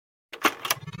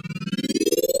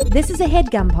This is a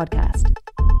HeadGum podcast.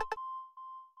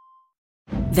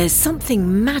 There's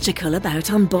something magical about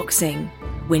unboxing.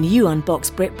 When you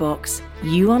unbox BritBox,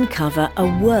 you uncover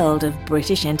a world of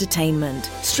British entertainment.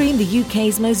 Stream the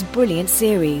UK's most brilliant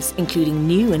series, including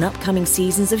new and upcoming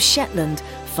seasons of Shetland,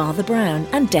 Father Brown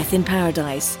and Death in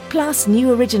Paradise. Plus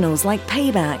new originals like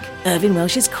Payback, Irving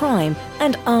Welsh's Crime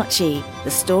and Archie,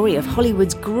 the story of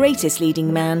Hollywood's greatest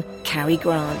leading man, Cary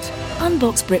Grant.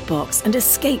 Unbox BritBox and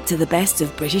escape to the best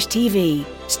of British TV.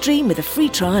 Stream with a free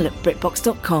trial at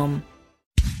BritBox.com.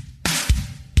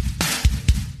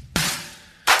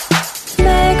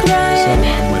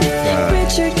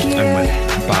 I went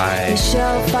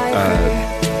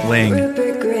by Ling,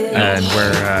 and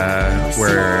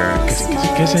we're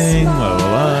kissing, la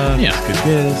la la, yeah,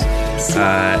 kiss,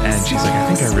 and she's like,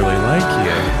 I think I really like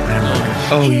you, and I'm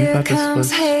like, oh, you thought this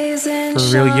was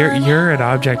for real? You're an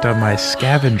object on my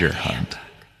scavenger hunt.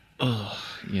 Oh,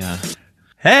 yeah.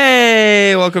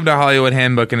 Hey, welcome to Hollywood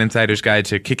Handbook, an insider's guide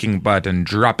to kicking butt and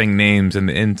dropping names in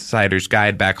the insider's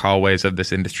guide back hallways of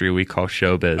this industry we call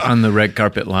showbiz. On the red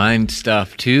carpet lined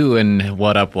stuff, too, and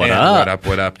what up to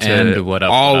and what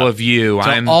up, all of you.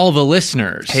 I'm all the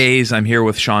listeners. Hayes, I'm here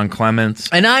with Sean Clements.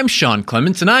 And I'm Sean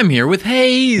Clements, and I'm here with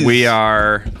Hayes. We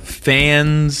are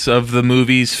fans of the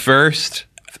movies first.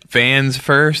 Fans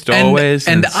first, always,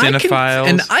 and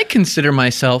cinephiles. I consider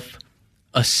myself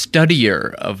a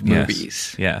studier of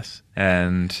movies. Yes.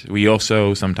 And we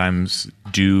also sometimes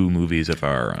do movies of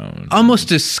our own.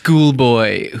 Almost a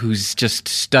schoolboy who's just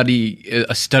a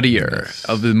studier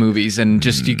of the movies. And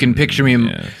just, you can picture me,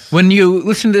 when you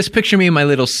listen to this, picture me in my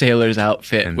little sailor's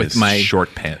outfit and with my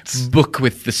short pants, book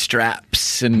with the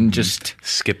straps, and just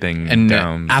skipping and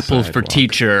down the apple sidewalk. for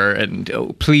teacher. And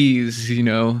please,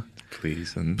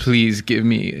 please give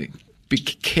me a big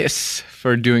kiss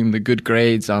for doing the good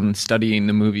grades on studying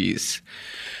the movies.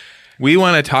 We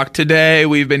want to talk today.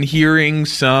 We've been hearing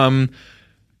some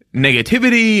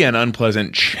negativity and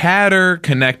unpleasant chatter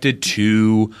connected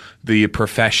to the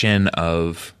profession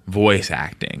of voice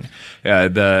acting.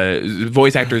 The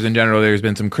voice actors in general, there's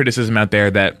been some criticism out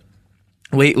there that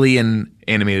lately in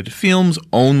animated films,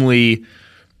 only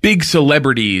big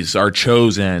celebrities are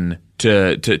chosen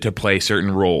to play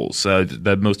certain roles.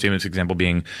 The most famous example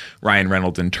being Ryan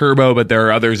Reynolds in Turbo, but there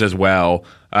are others as well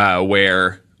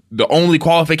where the only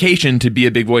qualification to be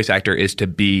a big voice actor is to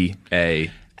be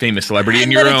a famous celebrity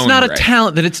in your own right.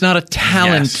 That it's not a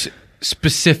talent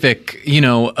specific,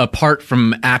 apart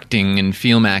from acting and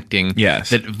film acting. Yes.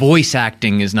 That voice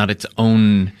acting is not its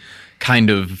own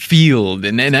kind of field.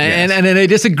 And I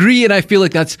disagree, and I feel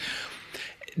like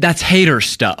that's hater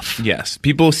stuff. Yes.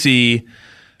 People see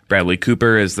Bradley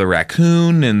Cooper as the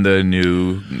raccoon in the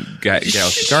new Galaxy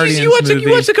Guardians movie. You watch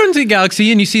the Guardians of the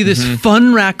Galaxy and you see this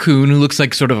fun raccoon who looks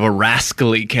like sort of a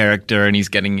rascally character, and he's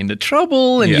getting into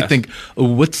trouble, and you think,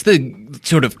 what's the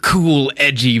sort of cool,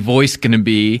 edgy voice going to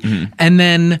be? And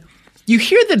then you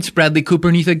hear that it's Bradley Cooper,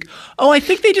 and you think, I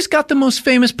think they just got the most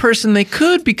famous person they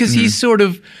could, because he's sort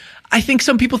of, I think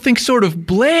some people think, sort of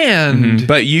bland.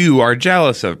 But you are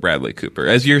jealous of Bradley Cooper.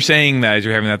 As you're saying that, as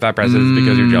you're having that thought process, it's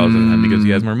because you're jealous of him because he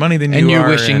has more money than you are. And you're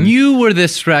wishing you were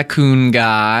this raccoon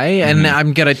guy. And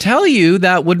I'm going to tell you,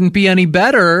 that wouldn't be any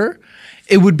better.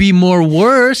 It would be more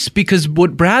worse, because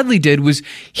what Bradley did was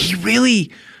he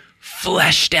really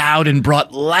fleshed out and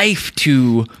brought life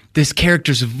to this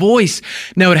character's voice.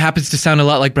 Now, it happens to sound a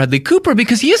lot like Bradley Cooper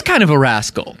because he is kind of a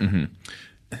rascal.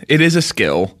 It is a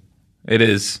skill. It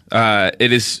is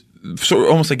sort of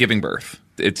almost like giving birth.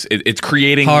 It's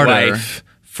creating life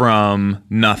from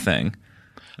nothing.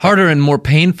 Harder and more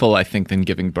painful, I think, than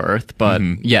giving birth, but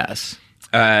yes.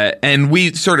 And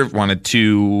we sort of wanted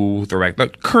to throw back the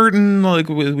curtain, like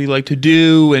we like to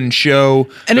do, and show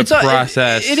the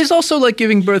process. It is also like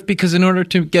giving birth, because in order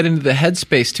to get into the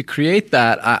headspace to create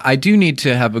that, I do need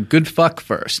to have a good fuck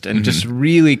first, and just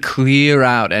really clear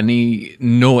out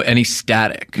any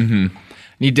static.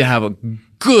 Need to have a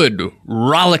good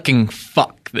rollicking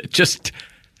fuck that just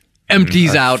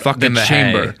empties out the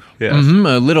chamber.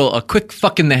 A quick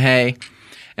fuck in the hay,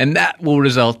 and that will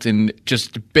result in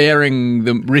just bearing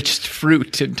the richest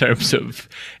fruit in terms of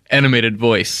animated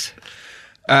voice.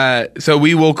 So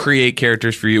we will create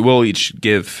characters for you. We'll each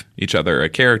give each other a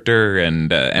character, and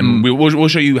we'll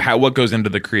show you what goes into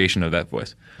the creation of that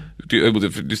voice.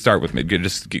 Start with me.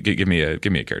 Just give me a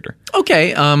character. Okay.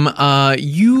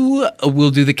 You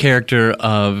will do the character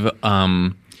of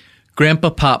Grandpa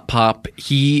Pop Pop.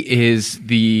 He is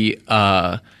the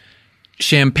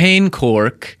champagne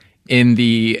cork in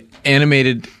the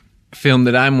animated film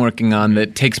that I'm working on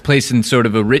that takes place in sort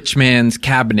of a rich man's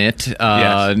cabinet.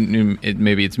 Yes.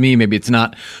 Maybe it's me, maybe it's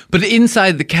not. But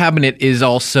inside the cabinet is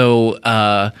also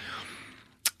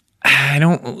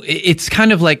it's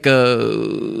kind of like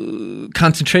a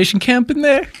concentration camp in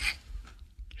there.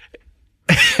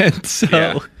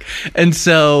 And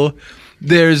so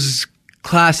there's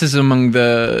classes among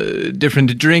the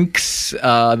different drinks,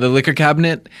 the liquor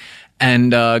cabinet,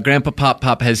 and Grandpa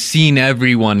Pop has seen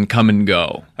everyone come and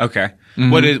go. Okay.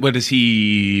 What does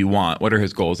he want? What are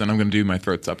his goals? And I'm going to do my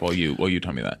throats up while you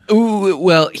tell me that. Ooh,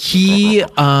 well, he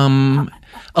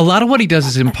a lot of what he does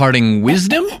is imparting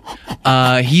wisdom.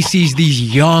 He sees these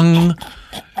young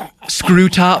screw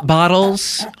top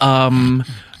bottles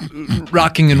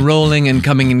rocking and rolling and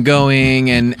coming and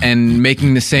going and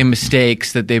making the same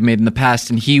mistakes that they've made in the past,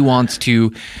 and he wants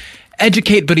to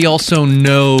educate, but he also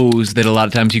knows that a lot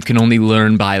of times you can only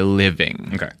learn by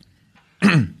living. Okay.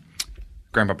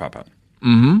 Grandpa Pop.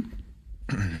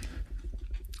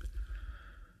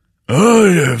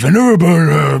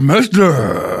 Venerable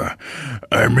master,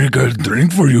 I make a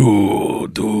drink for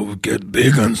you to get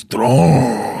big and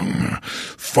strong.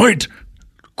 Fight,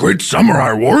 great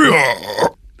samurai warrior.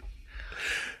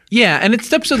 Yeah, and it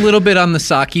steps a little bit on the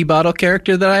sake bottle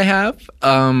character that I have,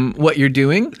 what you're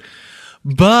doing.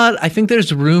 But I think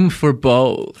there's room for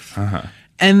both. Uh-huh.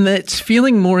 And it's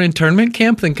feeling more internment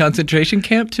camp than concentration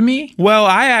camp to me. Well,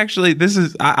 I actually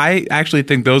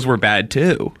think those were bad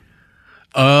too.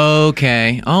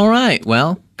 Okay. All right.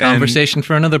 Well, conversation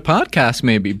for another podcast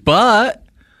maybe. But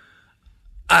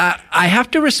I have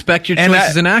to respect your choice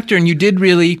as an actor, and you did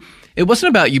really... It wasn't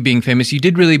about you being famous. You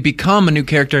did really become a new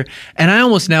character, and I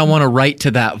almost now want to write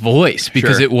to that voice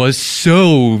because it was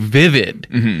so vivid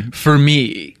for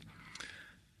me.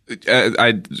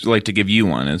 I'd like to give you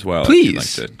one as well.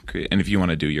 Please. If you'd like to create, and if you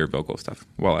want to do your vocal stuff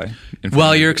while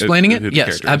you're explaining it?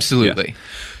 Yes, absolutely.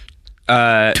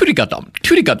 Tooty-ga-dum,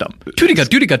 tooty-ga-dum,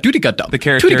 tooty-ga-dooty-ga-dooty-ga-dum. The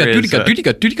character is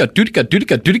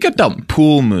Tooty-ga-dooty-ga-dooty-ga-dooty-ga-dooty-ga-dum.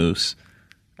 Pool Moose.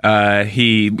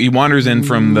 He wanders in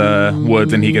from the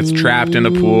woods and he gets trapped in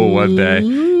a pool one day.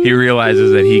 He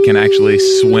realizes that he can actually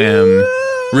swim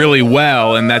really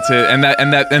well, and that's it. And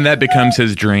that becomes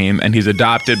his dream. And he's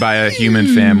adopted by a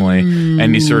human family,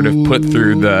 and he's sort of put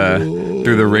through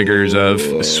the rigors of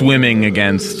swimming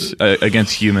against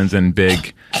humans in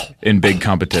big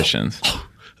competitions.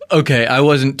 Okay, I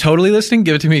wasn't totally listening.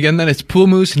 Give it to me again. Then it's Pool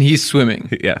Moose and he's swimming.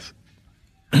 Yes.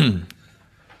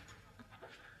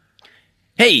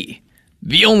 Hey,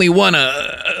 the only one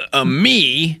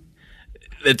me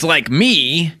that's like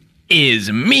me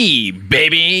is me,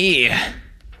 baby.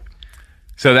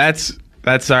 So that's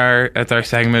our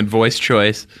segment, voice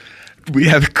choice. We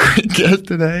have a great guest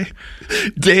today,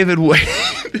 David Wain.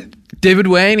 David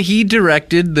Wain, he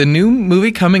directed the new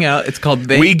movie coming out. It's called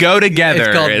We Go Together.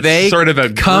 It's called They sort of a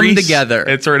Come Together.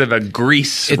 It's sort of a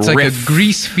Grease It's riff. like a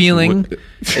Grease feeling.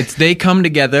 It's They Come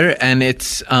Together, and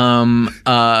it's comes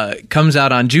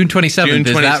out on June 27th. June 27th,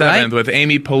 is that right? with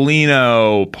Amy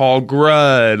Polino, Paul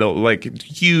Grudd, like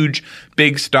huge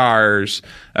big stars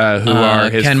who are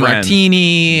his Ken friends.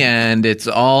 Martini, and it's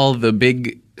all the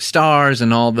big stars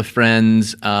and all the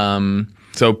friends.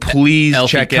 So please Elfie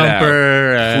check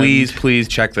Kumper, it out. Please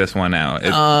check this one out.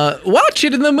 Watch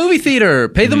it in the movie theater.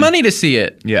 Pay the money to see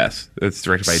it. Yes, it's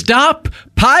directed by Stop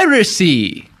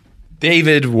piracy.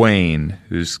 David Wain,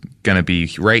 who's going to be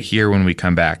right here when we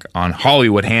come back on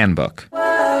Hollywood Handbook.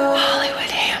 Hollywood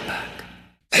Handbook.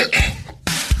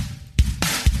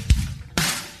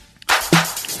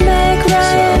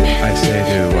 I say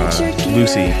to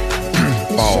Lucy,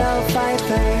 Paul,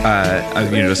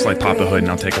 just like pop the hood and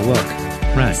I'll take a look.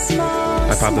 Right.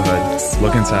 I pop the hood,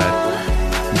 look inside.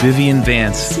 Vivian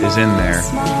Vance is in there,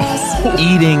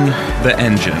 eating the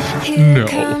engine.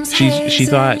 No. She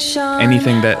thought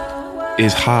anything that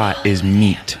is hot is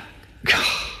meat.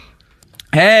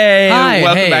 Hey,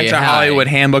 welcome back to Hollywood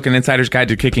Handbook, an insider's guide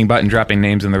to kicking butt and dropping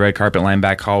names in the red carpet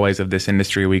lineback hallways of this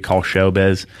industry we call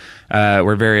showbiz.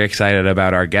 We're very excited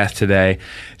about our guest today.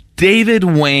 David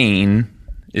Wain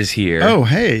is here. Oh,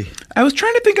 hey. I was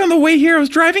trying to think on the way here. I was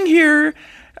driving here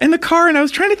in the car, and I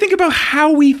was trying to think about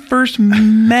how we first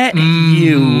met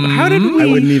you. How did we? I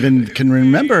wouldn't even can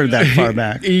remember that far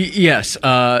back. Yes.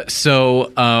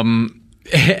 So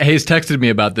Hayes texted me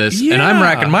about this, and I'm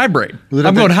racking my brain.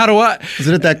 I'm going, how do I? Was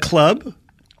it at that club?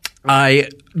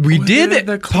 We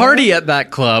did party at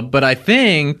that club, but I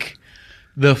think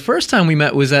the first time we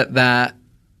met was at that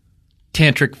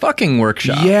tantric fucking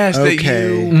workshop. Yes, okay.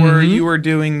 that you were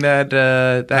doing that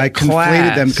I class.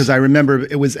 conflated them because I remember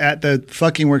it was at the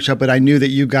fucking workshop, but I knew that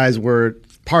you guys were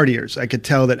partiers. I could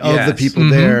tell that of the Yes. people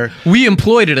there. We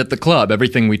employed it at the club.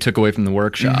 Everything we took away from the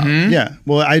workshop. Yeah.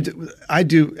 Well, I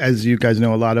do, as you guys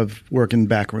know, a lot of work in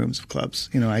back rooms of clubs.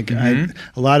 You know,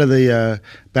 a lot of the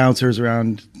bouncers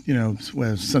around, you know,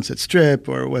 whether it's Sunset Strip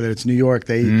or whether it's New York,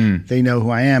 they know who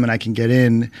I am, and I can get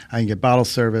in. I can get bottle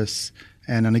service,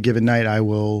 and on a given night, I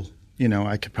will. You know,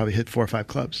 I could probably hit 4 or 5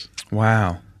 clubs.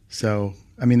 Wow. So,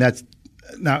 I mean, that's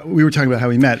not. We were talking about how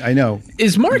we met. I know.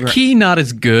 Is Marquee not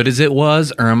as good as it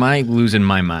was, or am I losing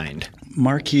my mind?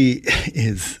 Marquee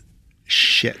is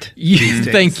shit. these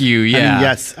days. Thank you. Yeah. I mean,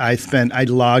 yes, I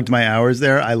logged my hours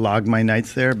there. I logged my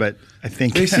nights there, but I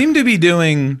think They seem to be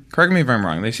doing, correct me if I'm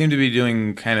wrong, they seem to be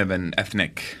doing kind of an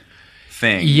ethnic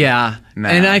thing. Yeah. now.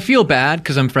 And I feel bad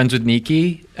because I'm friends with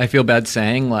Nikki. I feel bad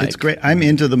saying like it's great. I'm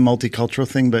into the multicultural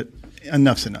thing, but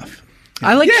enough's enough.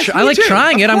 I like Yes, I me like too,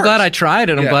 trying it. of I'm glad course. I tried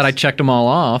it. I'm Yes. glad I checked them all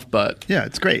off. But Yeah,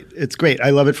 it's great. It's great.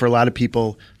 I love it for a lot of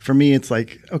people. For me, it's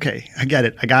like, okay, I get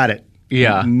it. I got it.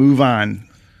 Yeah. Move on.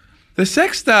 The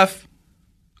sex stuff,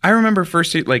 I remember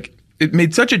first, like, it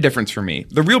made such a difference for me.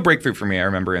 The real breakthrough for me, I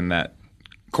remember in that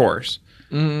course.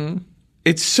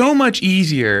 It's so much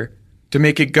easier to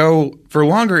make it go for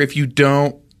longer if you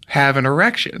don't have an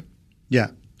erection. Yeah.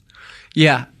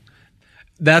 yeah,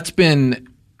 that's been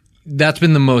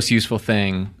the most useful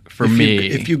thing for me.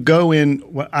 If you go in,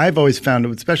 what I've always found,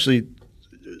 especially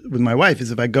with my wife,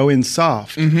 is if I go in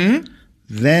soft,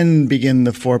 then begin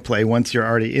the foreplay once you're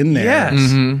already in there.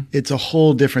 Yes. It's a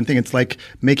whole different thing. It's like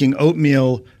making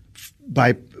oatmeal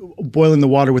by boiling the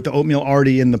water with the oatmeal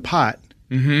already in the pot.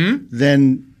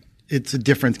 Then it's a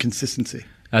different consistency.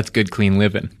 That's good, clean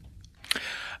living.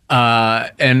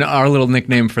 And our little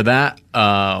nickname for that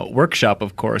workshop,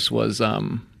 of course, was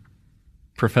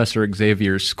Professor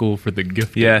Xavier's School for the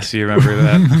Gifted. Yes, you remember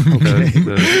that.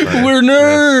 We're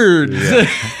nerds.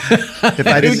 If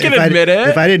I didn't, can admit it.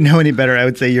 If I didn't know any better, I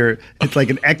would say it's like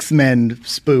an X-Men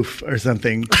spoof or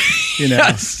something. You know.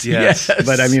 Yes.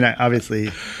 But I mean, obviously,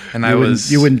 And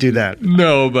you wouldn't do that.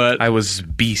 No, but I was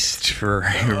beast for,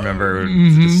 I remember.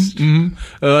 just-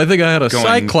 I think I had a Going-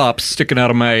 cyclops sticking out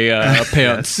of my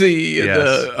pants. See,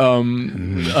 Yes.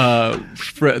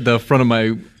 the front of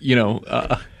my,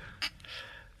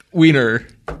 wiener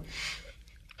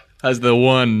has the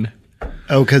one.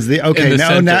 Oh, because In the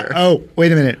center.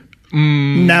 wait a minute.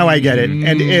 Now I get it.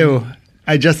 And ew,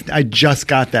 I just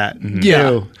got that. Yeah.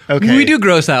 Ew. Okay. We do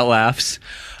gross out laughs.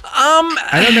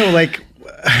 I don't know, like,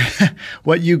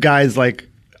 what you guys like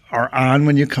are on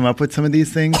when you come up with some of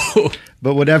these things,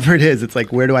 but whatever it is, it's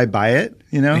like, where do I buy it?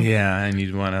 You know? Yeah, and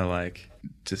you'd want to, like,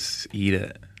 just eat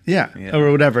it. Yeah, Yeah.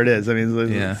 or whatever it is. I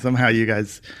mean, Yeah. somehow you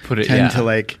guys Put it- tend yeah. to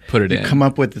like Put it you in. come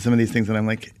up with some of these things, and I'm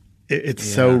like, it's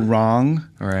so wrong,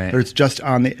 Right. Or it's just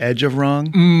on the edge of wrong.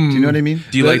 Do you know what I mean?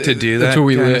 Do you like to do that That's where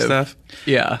we kind live. of stuff?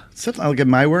 Yeah. Sometimes I'll get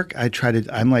my work.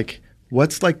 I'm like,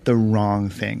 what's like the wrong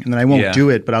thing, and then I won't Yeah. do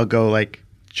it, but I'll go like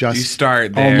just You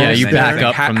start there. almost Yeah, you and then back think,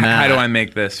 up how, from How that. do I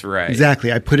make this right?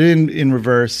 Exactly. I put it in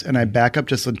reverse, and I back up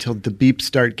just until the beeps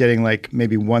start getting like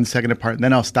maybe 1 second apart, and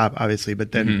then I'll stop, obviously.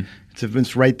 But then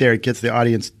it's right there. It gets the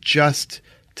audience just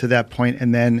to that point,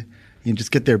 and then you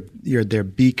just get their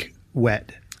beak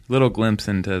wet. Little glimpse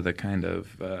into the kind of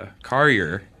car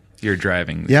you're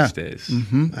driving these Yeah. days.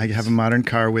 I have a modern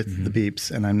car with the beeps,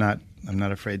 and I'm not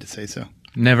afraid to say so.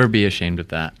 Never be ashamed of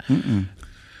that.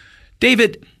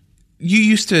 David, you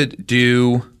used to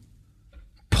do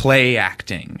play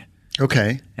acting.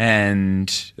 Okay.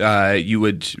 And you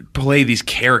would play these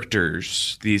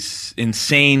characters, these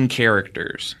insane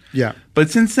characters. Yeah. But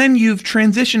since then, you've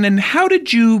transitioned. And how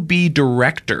did you be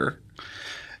director?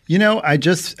 You know, I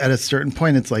just at a certain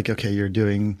point, it's like, okay, you're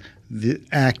doing the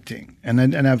acting, and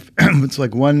I've it's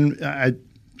like I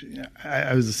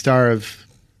was a star of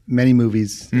many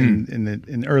movies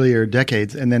in earlier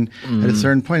decades, and then at a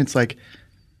certain point, it's like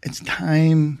it's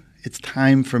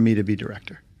time for me to be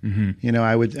director. You know,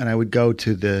 I would go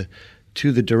to the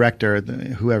director,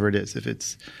 whoever it is, if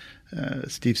it's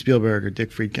Steve Spielberg or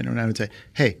Dick Friedkin, and I would say,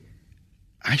 hey,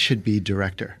 I should be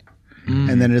director.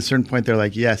 And then at a certain point, they're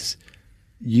like, yes,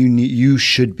 you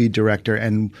should be director,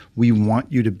 and we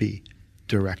want you to be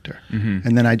director.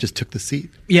 And then I just took the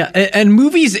seat. Yeah, and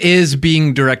movies is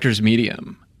being director's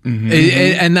medium,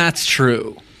 and that's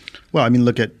true. Well, I mean,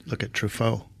 look at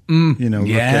Truffaut. You know,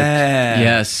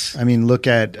 Yes. look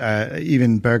at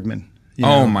even Bergman. You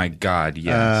Oh know? my God!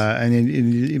 Yes. And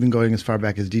even going as far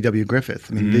back as D.W. Griffith.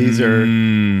 I mean, these are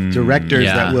directors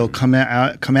Yeah. that will come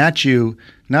at you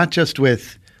not just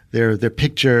with their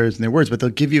pictures and their words, but they'll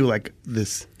give you like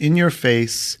this in your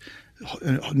face,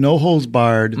 no holes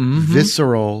barred,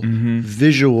 visceral,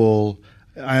 visual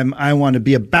I want to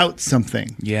be about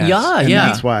something. Yes. Yeah, And yeah.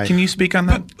 that's why. Can you speak on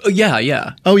that?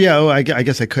 Yeah. Oh yeah. Oh, I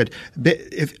guess I could. But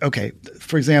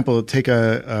for example, take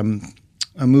a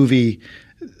movie,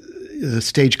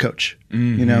 Stagecoach.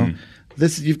 You know,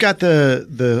 you've got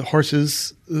the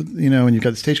horses, you know, and you've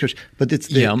got the stagecoach, but it's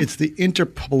the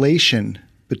interpolation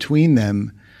between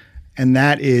them, and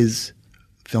that is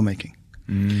filmmaking.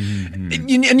 And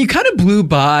you kind of blew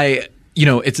by. You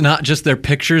know, it's not just their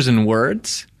pictures and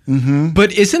words.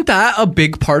 But isn't that a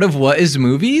big part of what is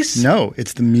movies? No,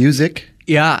 it's the music.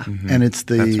 Yeah. And it's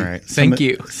the That's right. Thank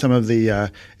you. Some of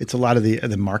the it's a lot of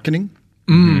the marketing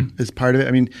is part of it.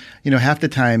 I mean, you know, half the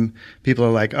time people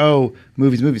are like, "Oh,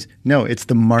 movies." No, it's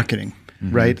the marketing,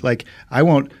 right? Like I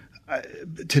won't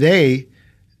today.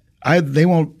 They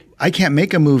won't. I can't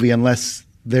make a movie unless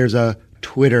there's a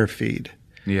Twitter feed,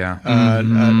 Yeah.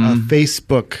 a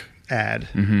Facebook ad.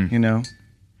 You know.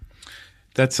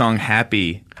 That song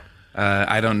 "Happy."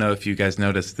 I don't know if you guys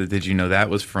noticed that. Did you know that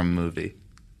was from a movie?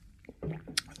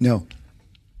 No.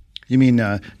 You mean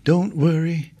 "Don't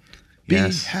Worry, Be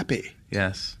Yes. Happy"?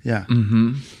 Yes. Yeah.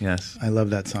 Yes. I love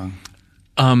that song.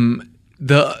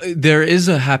 There is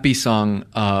a happy song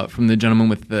from the gentleman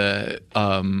with the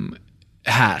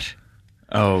hat,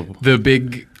 Oh. the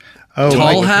big Oh,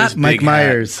 tall Mike, hat. Mike Big hat.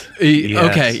 Myers.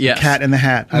 Okay, yes. Cat in the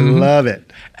Hat. I love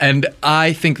it. And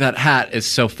I think that hat is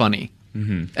so funny.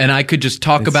 And I could just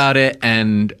talk about it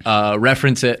and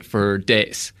reference it for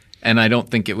days. And I don't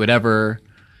think it would ever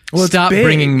stop big.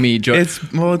 bringing me joy. It's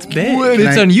big.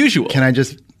 It's unusual. Can I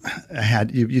just? I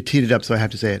had you teed it up, so I have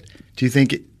to say it. Do you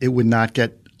think it would not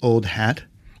get old hat?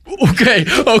 Okay.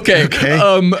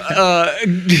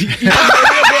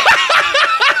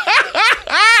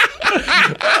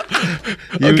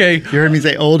 Okay. You heard me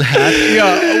say old hat.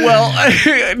 Yeah,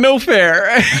 well, no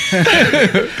fair.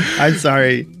 I'm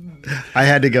sorry. I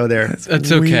had to go there.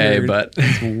 That's okay, but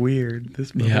It's weird.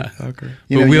 This yeah. motherfucker.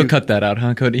 You But know, we'll you- cut that out,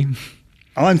 huh, Cody?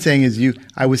 All I'm saying is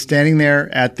I was standing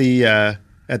there at the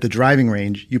driving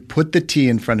range. You put the tee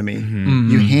in front of me.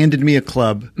 You handed me a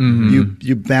club.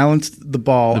 You balanced the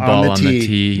ball, The ball on the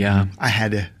tee. yeah. I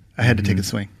had to take a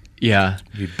swing. Yeah.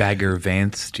 We Bagger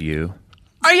Vanced you.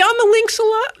 Are you on the links a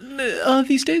lot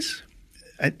these days?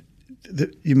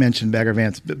 You mentioned Bagger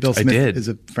Vance. Bill Smith did. is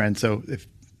a friend, so if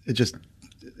it's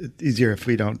easier if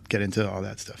we don't get into all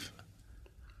that stuff.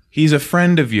 He's a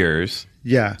friend of yours,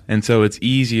 Yeah. and so it's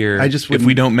easier I just if we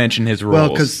wouldn't- don't mention his roles. Well,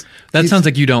 because That sounds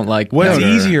like you don't like What's Bagger.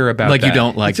 easier about like you that?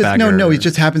 don't like it's just, Bagger. no, he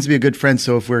just happens to be a good friend.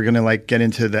 So if we're gonna like get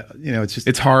into that, you know, it's just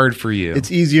it's hard for you. it's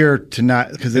easier to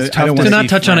not because It's I tough don't to want to see not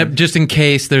touch on friend. it just in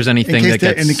case there's anything that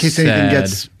gets in case anything said.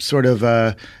 gets sort of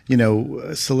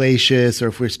salacious, or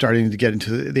if we're starting to get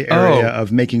into the area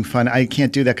of making fun. I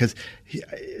can't do that because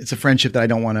it's a friendship that I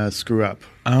don't want to screw up.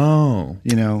 oh.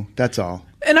 You know, that's all.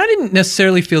 And I didn't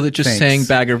necessarily feel that just Thanks. saying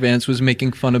Bagger Vance was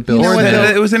making fun of Bill You know what, Smith.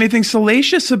 though? It was anything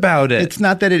salacious about it. It's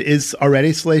not that it is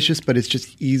already salacious, but it's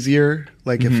just easier.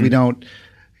 Like if we don't,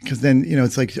 because then you know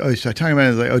it's like, oh, you start talking about it.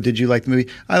 It's like, oh, did you like the movie?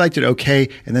 I liked it, okay.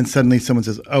 And then suddenly someone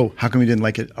says, oh, how come you didn't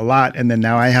like it a lot? And then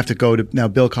now I have to go to now.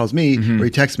 Bill calls me or he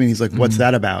texts me and he's like, what's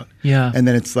that about? Yeah. And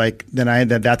then it's like, then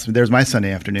there's my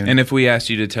Sunday afternoon. And if we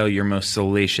asked you to tell your most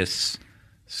salacious,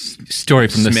 Story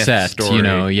from the Smith set, story. you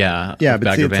know, yeah. yeah, of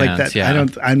but see, Bagger it's like Vance, that.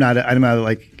 yeah. I'm not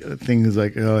like things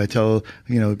like, oh, I tell,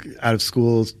 you know, out of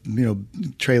school, you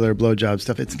know, trailer blowjob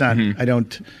stuff. It's not.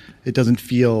 It doesn't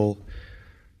feel.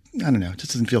 I don't know. It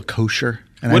just doesn't feel kosher.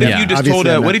 And what I if know- you just obviously told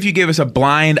I'm what not- if you gave us a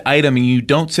blind item and you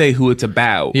don't say who it's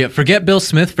about? Yeah, forget Bill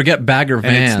Smith, forget Bagger And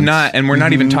Vance. it's not, and we're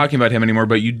not even talking about him anymore.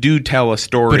 But you do tell a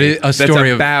story, But a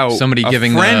story of that's about somebody a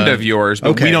giving friend a- of yours, but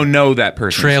Okay. we don't know that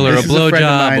person. Trailer This a is a friend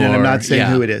of blowjob, mine, and I'm or- not saying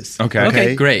yeah. who it is. Okay.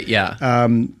 Okay, great, yeah.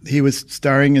 He was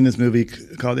starring in this movie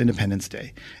called Independence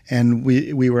Day, and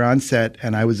we were on set,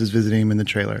 and I was just visiting him in the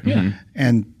trailer. Yeah.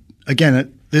 And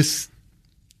again,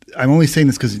 I'm only saying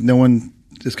this because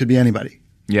this could be anybody.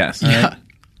 Yes. Yeah.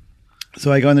 So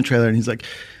I go in the trailer, and he's like,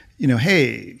 you know,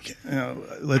 hey, you know,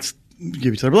 let's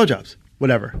give each other blowjobs,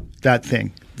 whatever, that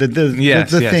thing, the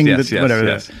Yes, yes, thing, yes, that, yes, whatever.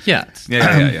 yes. that- Yeah, it's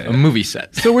Yeah. a movie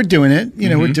set. So we're doing it. You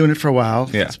know, we're doing it for a while.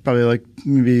 Yeah. It's probably like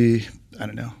maybe, I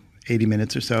don't know, 80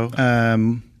 minutes or so.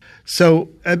 So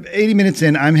 80 minutes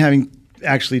in, I'm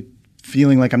actually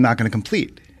feeling like I'm not going to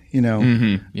complete, you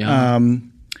know. Yeah.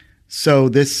 So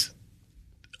this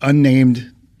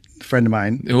unnamed friend of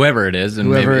mine, Whoever it is, and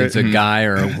Whoever- maybe it's a guy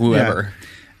or whoever.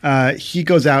 he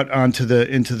goes out into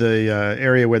the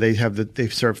area where they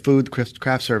serve food,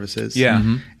 craft services.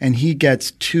 Yeah. And he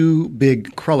gets two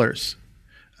big crullers,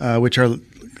 which are,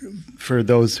 for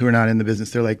those who are not in the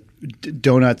business, they're like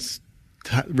donuts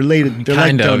related. They're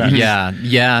Kind like of. donuts.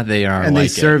 Yeah, they are. And like they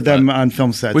serve them on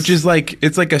film sets. Which is like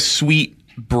it's like a sweet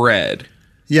bread.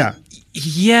 Yeah.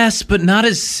 Yes, but not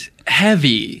as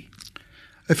heavy.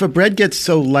 If a bread gets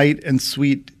so light and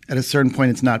sweet at a certain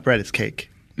point, it's not bread, it's cake.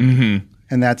 Mm-hmm.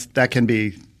 And that can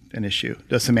be an issue,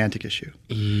 a semantic issue.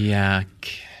 Yeah,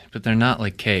 but they're not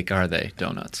like cake, are they?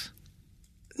 Donuts.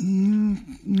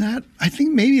 Not. I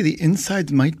think maybe the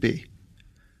insides might be,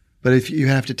 but if you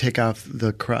have to take off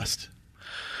the crust.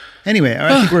 Anyway,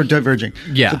 I think we're diverging.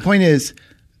 Yeah. The point is,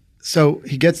 so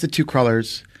he gets the 2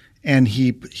 crullers and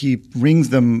he rings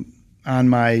them on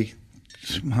my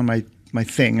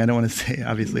thing. I don't want to say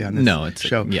obviously on this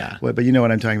show. yeah. But you know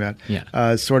what I'm talking about.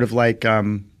 Yeah. Sort of like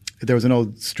there was an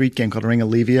old street game called Ring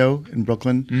Alivio in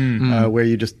Brooklyn, where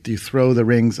you throw the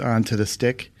rings onto the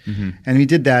stick, and he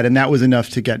did that, and that was enough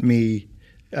to get me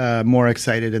more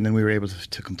excited, and then we were able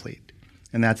to complete.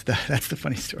 And that's the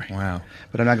funny story. Wow.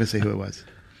 But I'm not going to say who it was.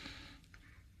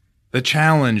 The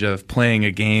challenge of playing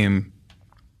a game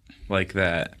like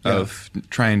that, of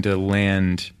trying to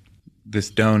land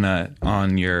this donut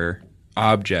on your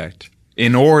object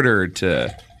in order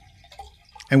to...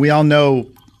 And we all know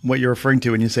what you're referring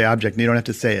to when you say object, and you don't have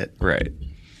to say it. Right.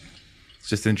 It's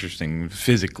just interesting.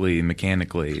 Physically,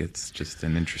 mechanically, it's just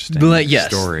an interesting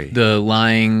story. The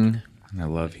lying I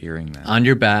love hearing that. on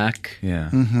your back. Yeah.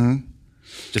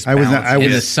 Just I was balancing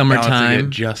in it- the summertime. balancing it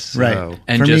just so. Right.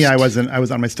 And For me, just- I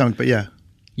was on my stomach, but yeah.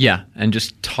 Yeah, and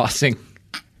just tossing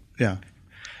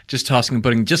and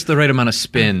putting just the right amount of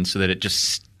spin so that it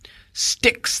just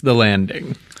sticks the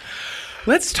landing.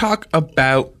 Let's talk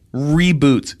about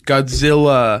reboots.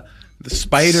 Godzilla, the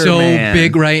Spider-Man. So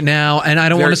big right now, and I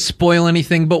don't want to spoil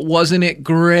anything, but wasn't it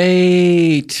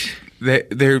great?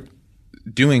 They're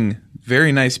doing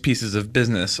very nice pieces of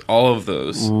business, all of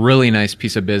those. Really nice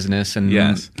piece of business, and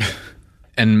Yes.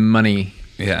 and money.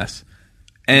 Yes.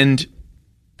 And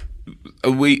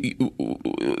we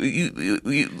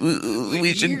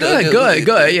should Good.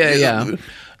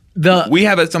 Yeah. We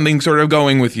have something sort of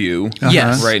going with you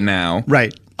Yes. right now.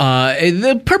 Right.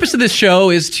 The purpose of this show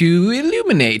is to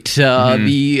illuminate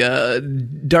the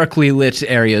darkly lit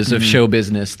areas of show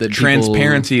business that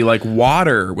Transparency like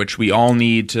water, which we all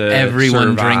need to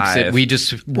everyone survive. drinks it. We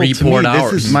just Well, to report me,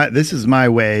 ours. This is my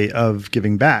way of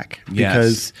giving back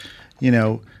because,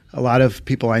 a lot of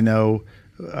people I know,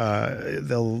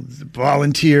 they'll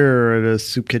volunteer at a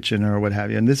soup kitchen or what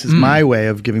have you, and this is my way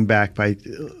of giving back by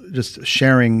just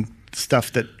sharing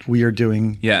stuff that we are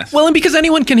doing. Yes. Well, and because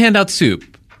anyone can hand out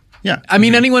soup. Yeah. I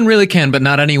mean, anyone really can, but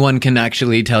not anyone can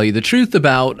actually tell you the truth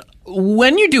about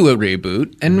when you do a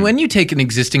reboot and when you take an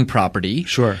existing property.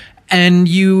 Sure. And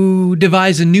you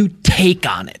devise a new take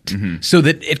on it so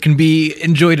that it can be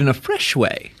enjoyed in a fresh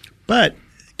way. But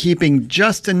keeping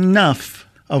just enough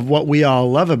of what we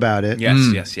all love about it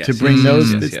yes. to bring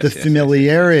those, Yes, it's yes, the yes,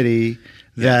 familiarity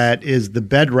that is the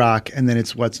bedrock, and then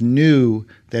it's what's new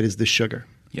that is the sugar.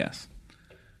 Yes.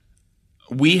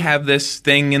 We have this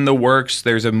thing in the works.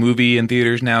 There's a movie in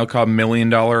theaters now called $1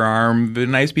 Million Arm, a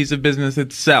nice piece of business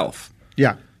itself.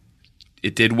 Yeah.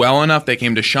 It did well enough. They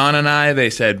came to Sean and I. They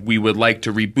said, we would like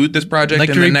to reboot this project Like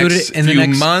in to the reboot next it in the few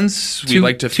next months. We'd two-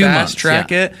 like to 2 fast months,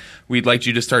 track yeah. it. We'd like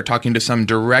you to start talking to some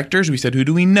directors. We said, who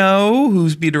do we know?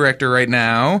 Who's the director right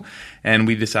now? And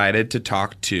we decided to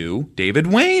talk to David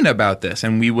Wain about this.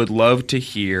 And we would love to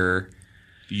hear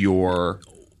your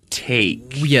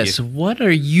take. Yes, what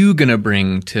are you going to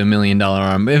bring to $1 Million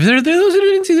Arm? If there are those who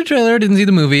didn't see the trailer, didn't see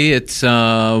the movie, it's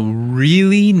a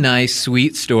really nice,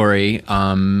 sweet story.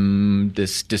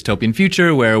 This dystopian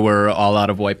future where we're all out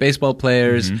of white baseball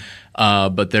players,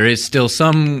 but there is still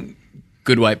some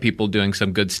good white people doing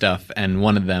some good stuff, and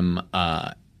one of them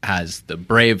has the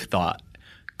brave thought,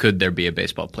 could there be a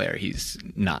baseball player? He's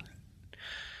not.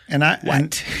 And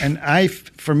I,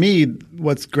 for me,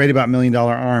 what's great about $1 Million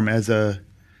Arm as a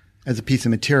piece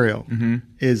of material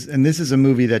is, and this is a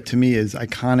movie that to me is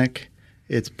iconic.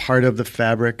 It's part of the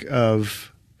fabric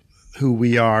of who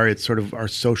we are. It's sort of our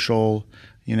social,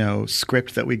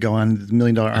 script that we go on. The $1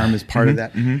 Million Arm is part of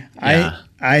that. Yeah.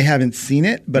 I haven't seen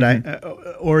it, but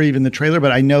or even the trailer,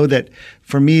 but I know that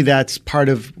for me, that's part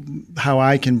of how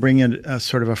I can bring in a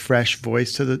sort of a fresh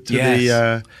voice to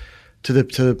the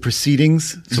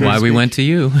proceedings. That's why we went to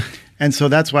you. And so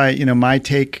that's why, my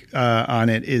take on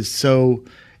it is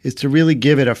to really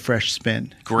give it a fresh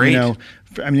spin. Great.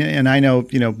 And I know,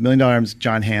 $1 Million Arms,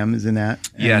 John Hamm is in that.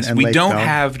 And we Lake don't Bell.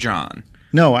 have John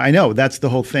No, I know. That's the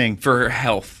whole thing. for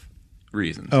health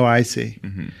reasons. Oh, I see.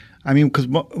 I mean, because,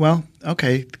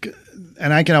 okay.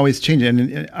 And I can always change it.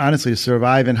 And honestly, to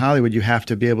survive in Hollywood, you have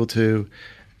to be able to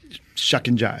shuck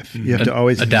and jive. You have to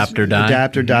always adapt or die.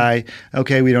 Adapt or die.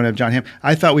 Okay, we don't have John Hamm.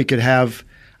 I thought we could have.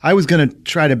 I was going to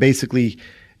try to basically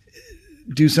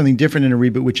do something different in a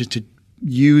reboot, which is to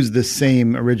use the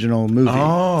same original movie.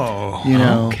 Oh, you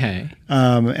know. Okay.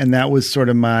 And that was sort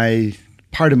of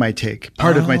part of my take.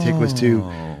 Part of my take was to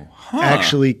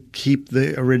actually keep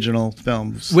the original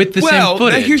films With the same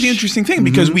footage. Here's the interesting thing,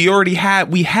 because we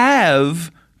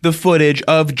have the footage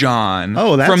of John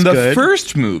from the good.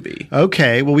 first movie.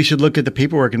 Okay, well, we should look at the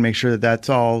paperwork and make sure that that's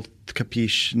all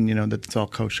capiche and that it's all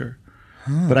kosher.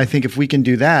 But I think if we can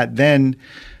do that, then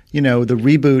the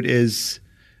reboot is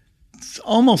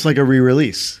almost like a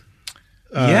re-release.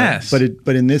 Yes,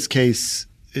 but in this case,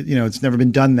 it's never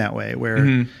been done that way,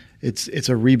 where it's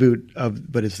a reboot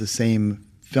but it's the same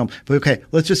film. But okay,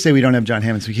 let's just say we don't have John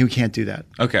Hammond, so we can't do that.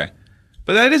 Okay.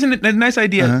 But that isn't a nice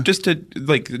idea. Just to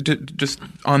just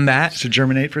on that to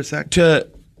germinate for a sec.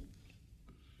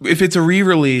 If it's a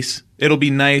re-release, it'll be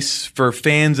nice for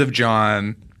fans of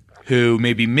John who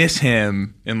maybe miss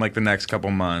him in like the next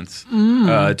couple months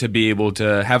to be able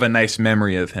to have a nice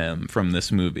memory of him from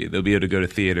this movie. They'll be able to go to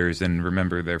theaters and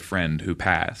remember their friend who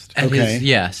passed. At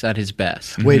his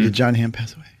best. Wait, did John Hamm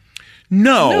pass away?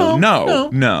 No,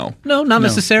 not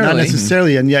necessarily. Not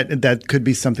necessarily, and yet that could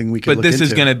be something we could look into. But this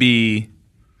is going to be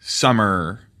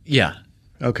summer. Yeah.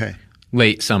 Okay.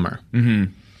 Late summer. Okay.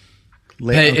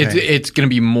 It's going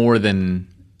to be more than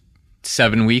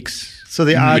 7 weeks. So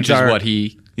the odds which is are what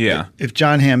he if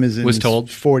John Hamm is in was his told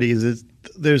 40s,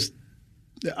 the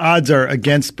odds are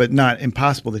against, but not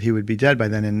impossible that he would be dead by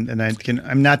then. And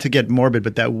I'm not to get morbid,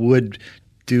 but that would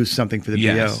do something for the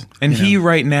yes. BO. And he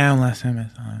right now, last time I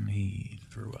saw him, he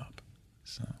threw up.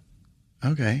 So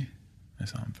okay, I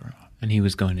saw him throw up, and he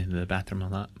was going into the bathroom a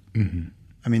lot.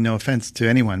 I mean, no offense to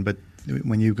anyone, but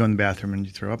when you go in the bathroom and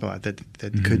you throw up a lot,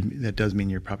 that does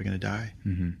mean you're probably going to die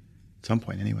at some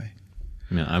point anyway.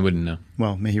 Yeah, I wouldn't know.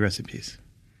 Well, may he rest in peace.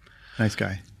 Nice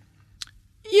guy.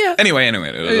 Yeah. Anyway.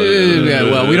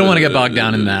 Well, we don't want to get bogged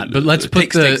down in that, but let's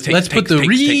put the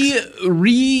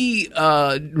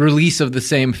release of the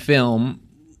same film.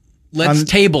 Let's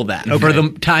table that for the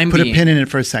time being. Put a pin in it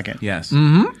for a second. Yes.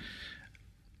 Mm-hmm.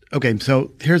 Okay,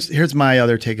 so here's my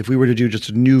other take. If we were to do just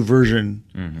a new version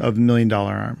of $1 Million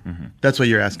Arm, that's what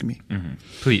you're asking me.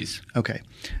 Please. Okay,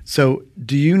 so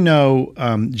do you know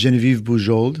Genevieve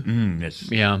Bujold?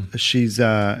 Yes. Yeah. She's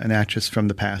an actress from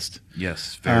the past.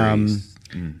 Yes. Very.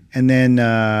 And then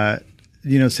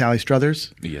Sally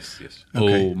Struthers? Yes.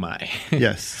 Okay. Oh my.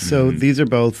 Yes. So these are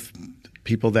both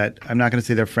people that I'm not going to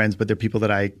say they're friends, but they're people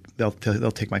that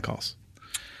they'll take my calls.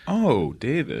 Oh,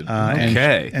 David.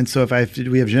 Okay. And so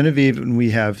we have Genevieve and we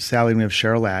have Sally and we have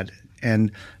Cheryl Ladd,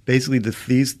 and basically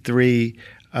these three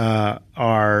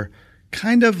are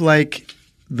kind of like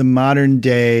the modern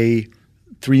day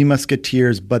Three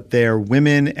Musketeers, but they're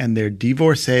women and they're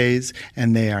divorcees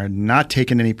and they are not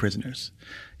taking any prisoners.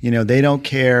 They don't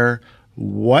care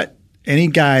what any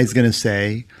guy's going to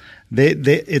say.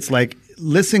 It's like,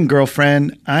 listen,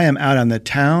 girlfriend, I am out on the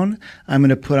town. I'm going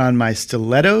to put on my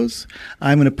stilettos.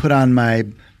 I'm going to put on my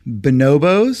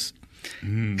bonobos.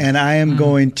 And I am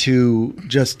going to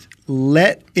just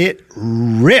let it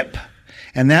rip.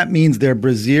 And that means their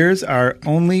brasiers are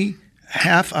only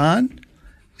half on.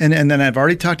 And then I've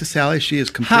already talked to Sally. She is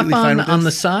completely fine with this. On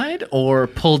the side or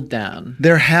pulled down?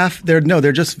 They're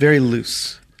just very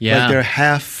loose. Yeah. Like they're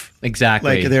half.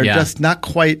 Exactly. Like they're just not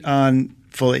quite on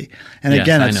fully. And Yes,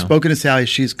 again, I I've know. spoken to Sally.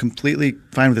 She's completely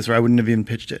fine with this, or I wouldn't have even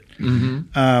pitched it.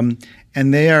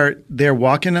 And they're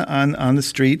walking on the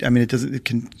street. I mean, it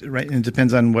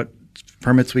depends on what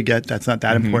permits we get. That's not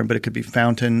that important, but it could be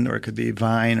Fountain, or it could be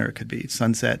Vine, or it could be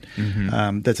Sunset.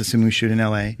 That's assuming we shoot in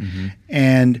LA.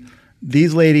 And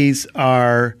these ladies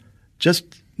are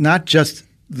not just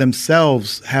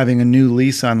themselves having a new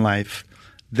lease on life.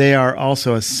 They are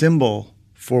also a symbol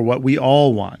for what we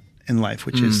all want in life,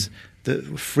 which is the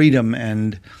freedom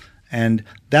and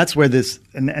that's where this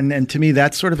and to me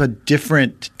that's sort of a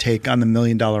different take on the $1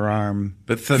 Million Arm.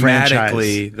 But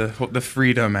thematically, the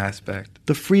freedom aspect.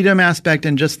 The freedom aspect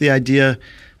and just the idea,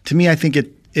 to me, I think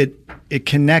it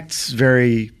connects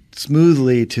very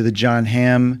smoothly to the John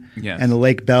Hamm and the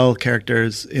Lake Bell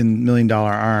characters in $1 Million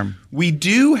Arm. We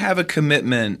do have a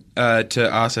commitment to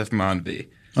Asif Mandvi.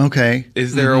 Okay.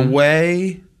 Is there a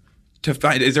way to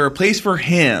find? Is there a place for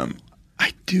him?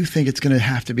 I do think it's going to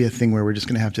have to be a thing where we're just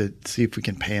going to have to see if we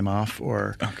can pay him off,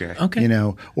 or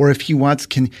or if he wants,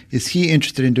 is he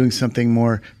interested in doing something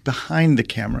more behind the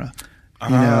camera?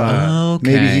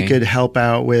 Maybe he could help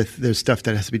out with. There's stuff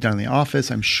that has to be done in the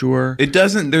office. I'm sure it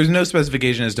doesn't. There's no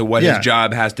specification as to what his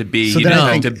job has to be. So He then doesn't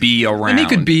I have think- to be around. And he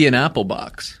could be an Apple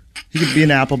box. He could be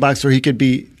an Apple box, or he could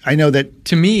be. I know that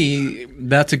To me,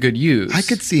 that's a good use. I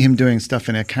could see him doing stuff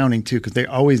in accounting too, because they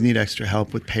always need extra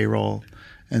help with payroll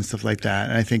and stuff like that.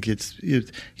 And I think it's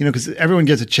because everyone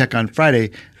gets a check on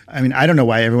Friday. I mean, I don't know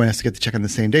why everyone has to get the check on the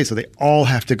same day, so they all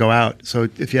have to go out. So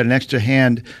if you had an extra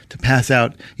hand to pass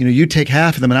out, you take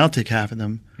half of them and I'll take half of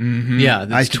them. Yeah,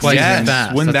 that's twice as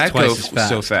fast. Wouldn't That's that go twice as fast.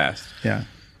 so fast? Yeah.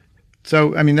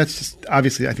 So I mean, that's just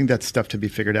obviously. I think that's stuff to be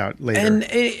figured out later.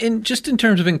 And just in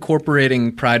terms of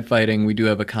incorporating pride fighting, we do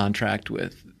have a contract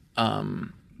with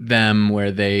them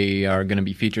where they are going to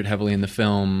be featured heavily in the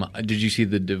film. Did you see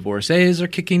the divorcees are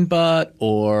kicking butt,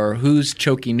 or who's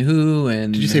choking who?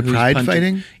 And Did you say who's pride punching?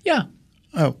 fighting? Yeah.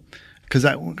 Oh, because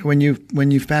when you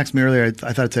faxed me earlier,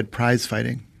 I thought it said prize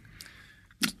fighting.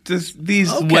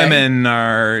 These Okay. women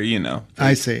are,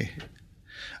 I see.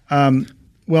 Well,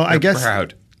 I guess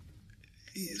proud.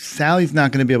 Sally's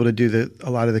not going to be able to do a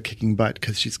lot of the kicking butt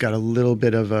because she's got a little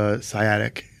bit of a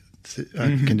sciatic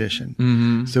condition.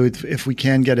 Mm-hmm. So if we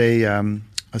can get a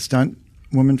stunt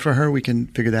woman for her, we can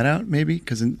figure that out maybe,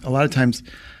 because a lot of times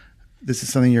this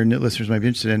is something your listeners might be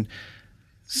interested in.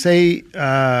 Say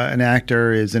an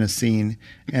actor is in a scene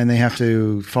and they have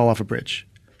to fall off a bridge.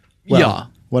 Well, Yeah.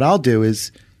 What I'll do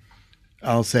is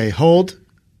I'll say hold,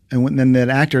 and then that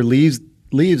actor leaves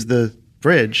the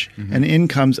bridge, and in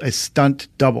comes a stunt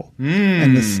double.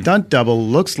 And the stunt double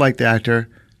looks like the actor,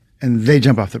 and they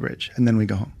jump off the bridge, and then we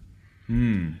go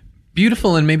home.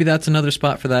 Beautiful, and maybe that's another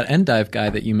spot for that endive guy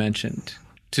that you mentioned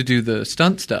to do the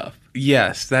stunt stuff.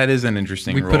 Yes, that is an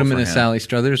interesting We role put him for in a Sally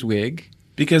Struthers wig.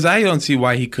 Because I don't see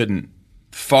why he couldn't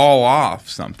fall off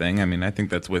something. I mean, I think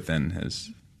that's within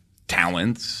his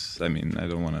talents. I mean, I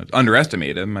don't want to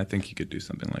underestimate him. I think he could do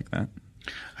something like that.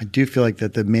 I do feel like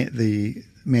that the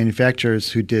manufacturers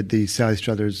who did the Sally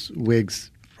Struthers wigs,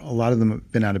 a lot of them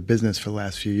have been out of business for the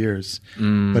last few years.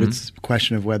 But it's a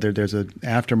question of whether there's an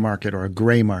aftermarket or a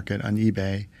gray market on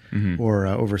eBay or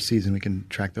overseas, and we can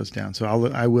track those down. So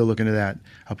I will look into that.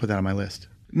 I'll put that on my list.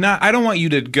 No, I don't want you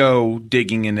to go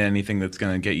digging into anything that's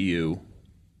going to get you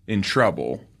in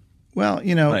trouble. Well,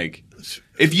 Like,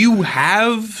 if you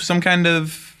have some kind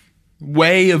of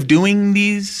way of doing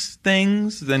these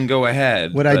things, then go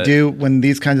ahead. What I do when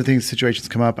these kinds of situations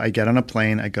come up, I get on a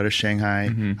plane, I go to Shanghai,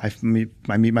 I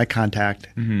meet my contact.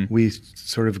 We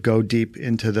sort of go deep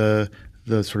into the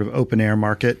sort of open air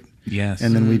market. Yes.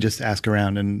 And then we just ask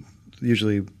around, and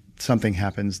usually something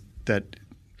happens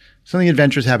something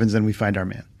adventurous happens, and we find our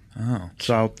man. Oh.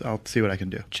 So I'll see what I can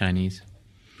do. Chinese.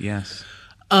 Yes.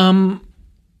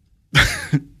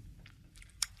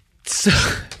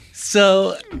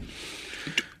 So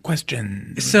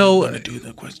Question. So Want to do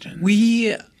the question?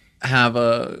 we have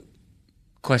a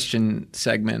question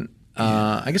segment.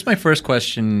 I guess my first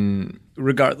question,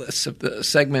 regardless of the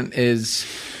segment, is: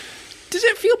 does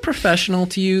it feel professional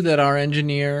to you that our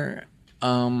engineer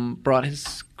brought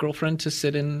his girlfriend to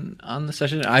sit in on the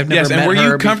session? I've never Yes, met and were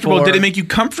her you comfortable? before. Did it make you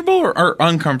comfortable or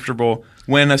uncomfortable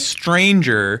when a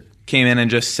stranger came in and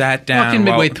just sat down Walking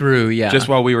midway through, yeah. just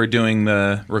while we were doing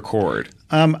the record?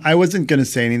 I wasn't going to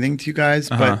say anything to you guys,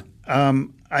 but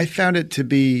I found it to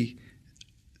be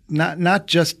not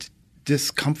just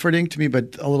discomforting to me,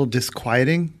 but a little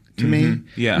disquieting to me.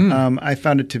 Yeah. I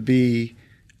found it to be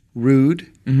rude.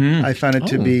 I found it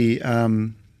to be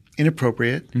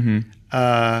inappropriate.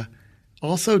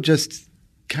 Also, just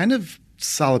kind of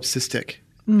solipsistic.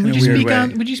 in Would a you weird speak way.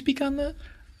 on? Would you speak on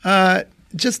that?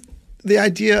 Just the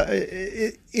idea.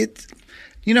 It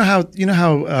you know how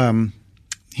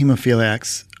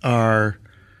hemophiliacs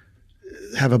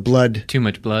have a blood Too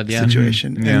much blood, yeah.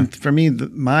 situation, and for me,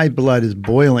 my blood is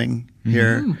boiling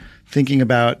here, thinking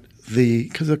about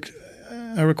because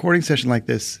a recording session like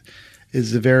this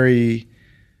is a very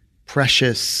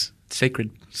precious,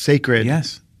 Sacred. sacred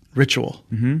Yes. ritual.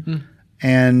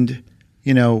 And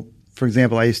for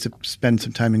example, I used to spend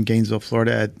some time in Gainesville,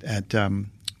 Florida, at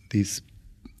these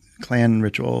clan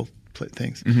ritual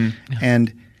things,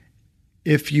 and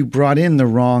if you brought in the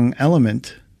wrong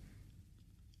element,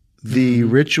 the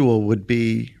ritual would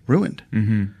be ruined.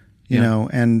 You know,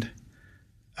 and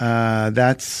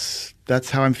that's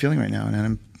how I'm feeling right now,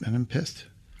 and I'm pissed.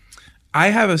 I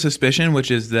have a suspicion,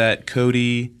 which is that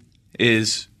Cody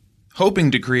is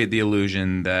hoping to create the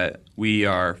illusion that we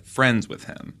are friends with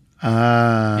him.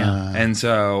 And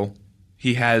so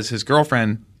he has his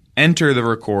girlfriend enter the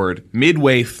record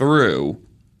midway through,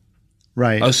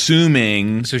 Right.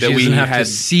 assuming So that she we doesn't have had to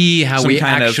see how some we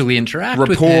kind of actually interact with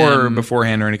rapport him.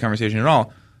 beforehand or any conversation at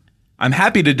all. I'm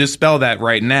happy to dispel that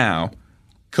right now.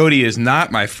 Cody is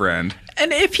not my friend.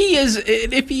 And if he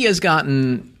has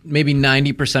gotten maybe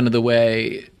 90% of the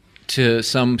way to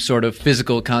some sort of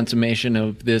physical consummation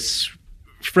of this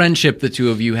friendship the two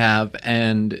of you have,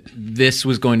 and this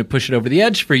was going to push it over the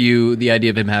edge for you, the idea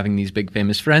of him having these big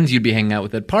famous friends you'd be hanging out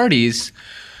with at parties.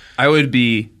 I would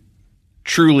be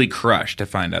truly crushed to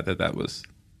find out that that was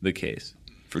the case.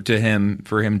 For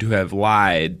him to have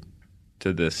lied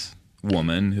to this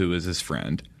woman who is his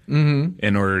friend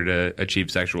in order to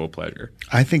achieve sexual pleasure.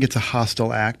 I think it's a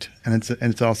hostile act, and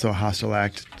it's also a hostile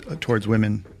act towards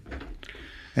women.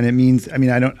 And it means, I mean,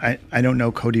 I don't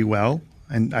know Cody well,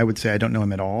 and I would say I don't know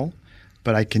him at all,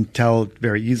 but I can tell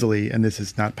very easily, and this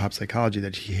is not pop psychology,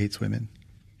 that he hates women.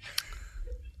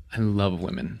 I love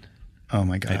women. Oh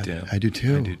my God, I do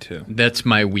too. I do too. That's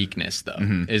my weakness,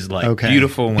 though. Is like Okay.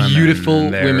 Beautiful women.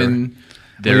 women.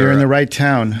 Well, you're in the right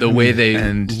town. The way they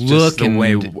And just look the and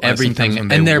way, everything, sometimes when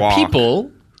they and they're walk.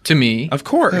 people to me. Of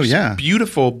course. Oh, yeah.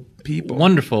 Beautiful people.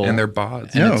 Wonderful, And their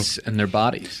bodies. and, No. and their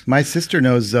bodies. My sister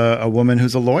knows a woman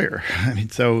who's a lawyer. I mean,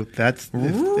 so that's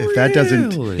if that doesn't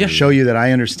Really? show you that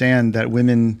I understand that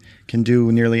women can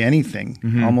do nearly anything,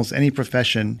 almost any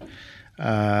profession,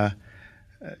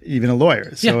 even a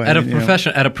lawyer. So, At I mean,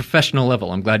 a professional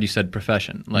level. I'm glad you said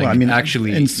profession. Like, well, I mean,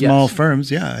 actually, in small yes.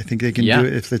 firms, yeah, I think they can do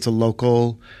it if it's a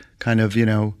local kind of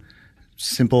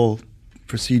simple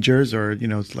procedures or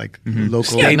it's like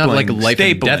local. Yeah, not like Stapling. life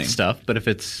and death Stapling. stuff, but if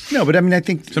it's No, but I mean, I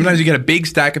think Sometimes you get a big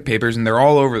stack of papers and they're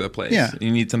all over the place. Yeah.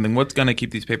 You need something. What's going to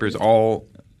keep these papers all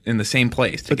in the same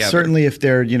place But together? certainly, if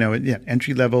they're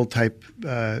entry level type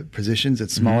positions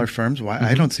at smaller firms, why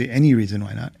I don't see any reason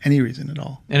why not. Any reason at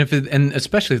all. and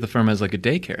especially if the firm has like a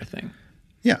daycare thing,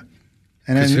 Yeah,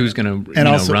 and because then- who's going to and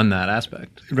also- run that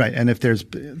aspect? right? And if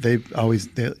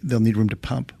they'll need room to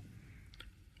pump.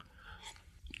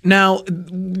 Now,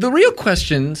 the real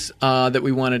questions that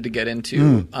we wanted to get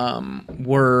into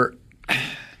were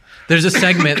there's a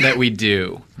segment that we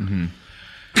do.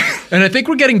 And I think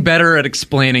we're getting better at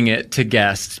explaining it to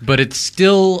guests, but it's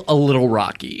still a little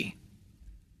rocky.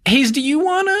 Hayes, do you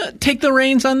want to take the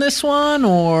reins on this one,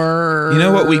 or You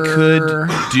know what we could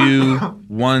do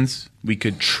once? We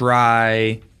could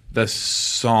try the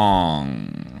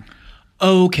song.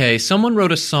 Okay, someone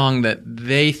wrote a song that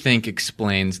they think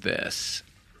explains this.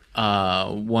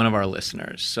 One of our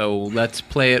listeners. So let's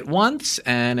play it once,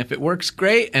 and if it works,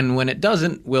 great. And when it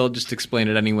doesn't, we'll just explain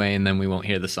it anyway, and then we won't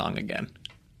hear the song again.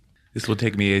 This will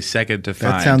take me a second to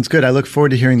find. That sounds good. I look forward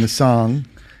to hearing the song.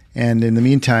 And in the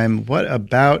meantime, what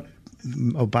about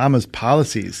Obama's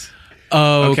policies?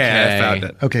 Okay, I found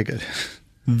it. Okay, good.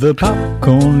 The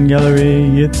Popcorn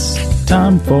Gallery, it's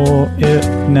time for it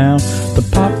now. The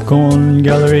Popcorn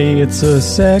Gallery, it's a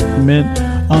segment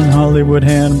on Hollywood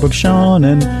Handbook. Sean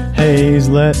and Hayes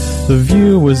let the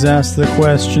viewers ask the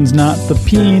questions, not the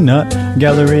Peanut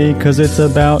Gallery, 'cause it's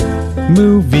about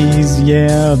movies.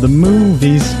 Yeah, the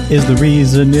movies is the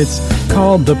reason it's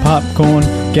called the Popcorn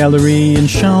Gallery. And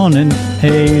Sean and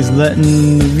Hayes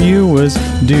letting the viewers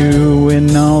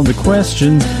doing all the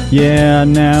questions. Yeah,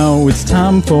 now it's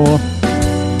time for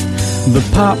the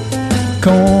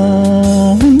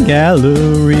Popcorn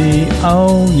Gallery.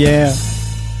 Oh, yeah.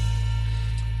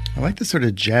 I like the sort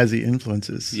of jazzy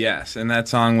influences. Yes, and that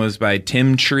song was by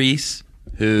Tim Treese,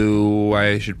 who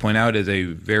I should point out is a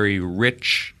very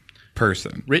rich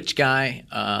person. Rich guy,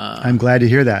 I'm glad to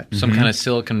hear that. some kind of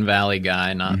Silicon Valley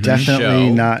guy, not Definitely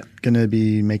show. not going to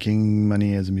be making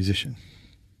money as a musician.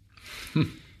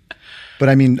 But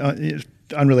I mean,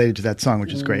 unrelated to that song,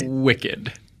 which is great.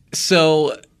 Wicked.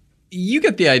 So you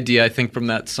get the idea, I think, from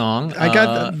that song. I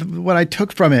got what I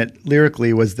took from it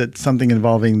lyrically was that something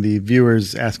involving the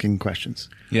viewers asking questions.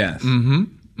 Yes.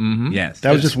 Mm-hmm. Yes.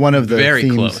 That was just one of the very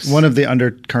themes, close. one of the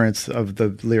undercurrents of the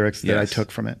lyrics that I Yes. took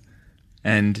from it.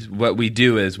 And what we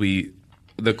do is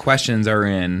the questions are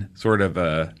in sort of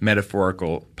a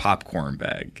metaphorical popcorn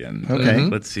bag. And Okay.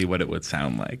 let's see what it would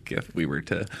sound like if we were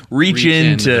to reach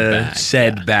into the into bag,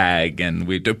 said bag and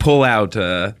we to pull out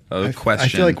a question. I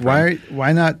feel like from-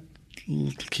 why not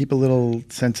keep a little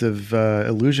sense of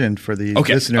illusion for the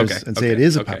listeners and say it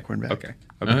is a popcorn bag. Okay.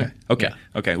 Alright.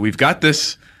 Okay. We've got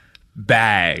this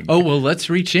bag. Oh, well, let's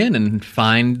reach in and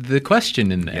find the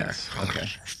question in there. Yes. Okay.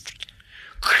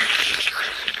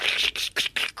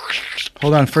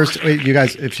 Hold on. First, wait, you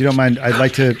guys, if you don't mind, I'd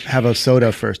like to have a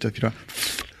soda first, if you don't.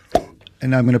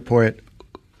 And I'm going to pour it.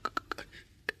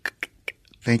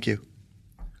 Thank you.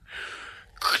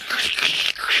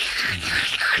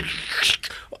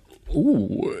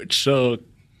 Ooh, it's a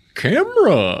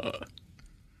camera.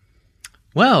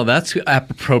 Well, that's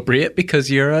appropriate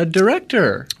because you're a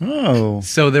director. Oh.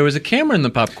 So there was a camera in the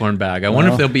popcorn bag. I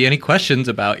wonder if there'll be any questions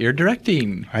about your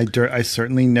directing. I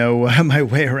certainly know my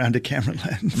way around a camera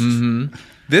lens. Mm-hmm.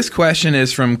 This question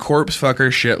is from Corpse Fucker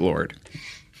Shitlord.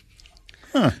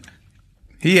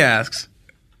 He asks,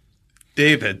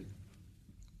 David,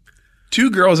 2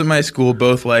 girls at my school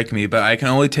both like me, but I can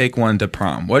only take one to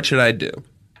prom. What should I do?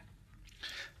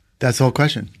 That's the whole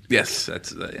question. Yes,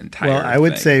 that's the entire Well, I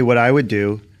would thing. say what I would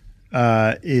do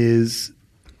is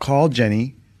call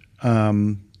Jenny,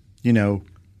 maybe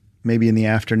in the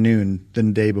afternoon, the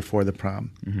day before the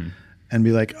prom, and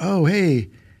be like, oh, hey,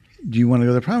 do you want to go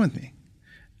to the prom with me?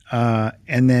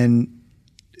 And then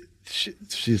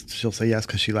she'll say yes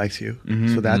because she likes you.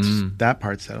 So that's that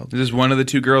part settled. Is this one of the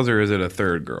 2 girls or is it a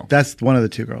third girl? That's one of the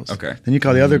 2 girls. Okay. Then you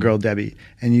call the other girl Debbie,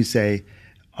 and you say,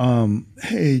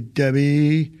 hey,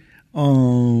 Debbie,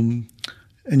 and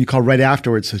you call right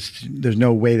afterwards, so there's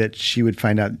no way that she would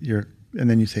find out and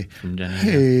then you say, Jenny,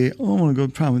 hey, I want to go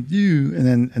to prom with you. And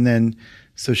then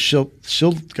so she'll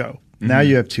go. Now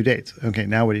you have 2 dates. Okay,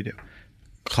 now what do?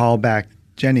 Call back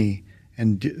Jenny,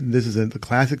 and this is the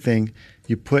classic thing.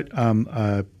 You put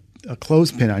a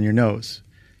clothespin on your nose,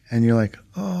 and you're like,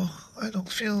 oh, I don't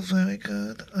feel very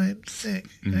good. I'm sick.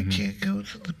 I can't go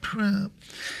to the prom.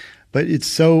 But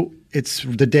it's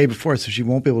the day before, so she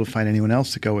won't be able to find anyone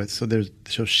else to go with.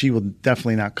 So she will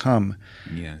definitely not come.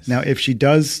 Yes. Now, if she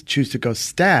does choose to go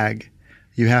stag,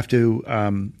 you have to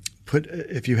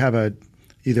if you have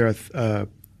either a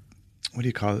what do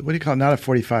you call it? What do you call it? Not a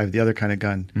 45, the other kind of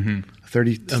gun. A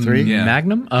 33? Yeah.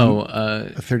 Magnum? A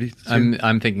 30.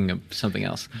 I'm thinking of something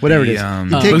else. Whatever it is.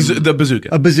 The bazooka.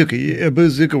 A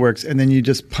bazooka works, and then you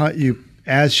just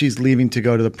as she's leaving to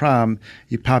go to the prom,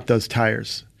 you pop those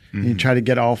tires. And you try to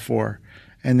get all 4.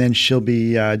 And then she'll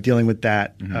be dealing with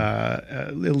that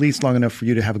at least long enough for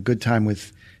you to have a good time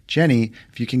with Jenny.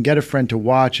 If you can get a friend to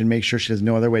watch and make sure she has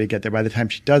no other way to get there, by the time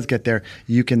she does get there,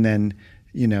 you can then,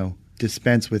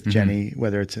 dispense with Jenny,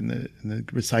 whether it's in the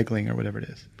recycling or whatever it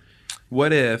is.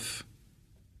 What if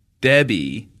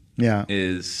Debbie Yeah.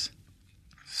 is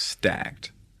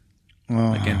stacked,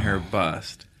 Oh, like in her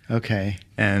bust, okay.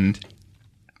 and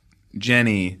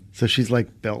Jenny, So she's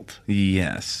like built.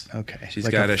 yes, Okay. she's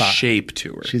Like got a a fox. shape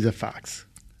to her, She's a fox.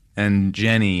 and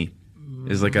Jenny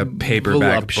is like a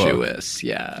paperback book Voluptuous,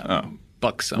 yeah. Oh.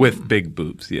 Buxom. with big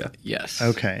boobs. Yeah, Yes.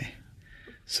 Okay.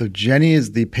 So Jenny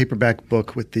is the paperback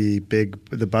book with the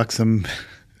buxom,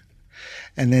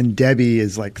 and then Debbie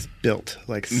is like built,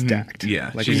 like stacked.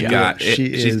 yeah, like she's a- got it.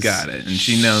 She She's is, got it, and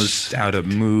she knows how to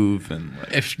move and.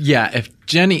 Like, If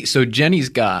Jenny's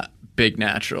got big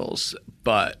naturals,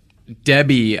 but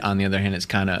Debbie, on the other hand, is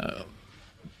kind of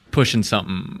pushing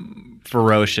something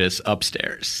ferocious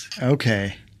upstairs.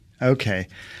 Okay.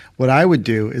 What I would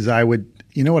do is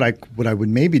what I would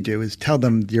maybe do is tell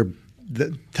them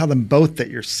tell them both that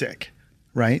you're sick,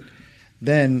 right?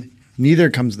 Then neither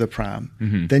comes to the prom.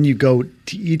 Then you go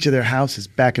to each of their houses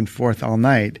back and forth all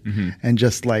night and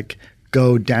just like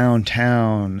go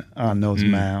downtown on those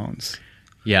mounds.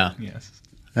 Yeah. yes.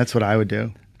 That's what I would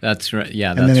do. That's right.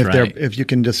 Yeah, And that's then right. if you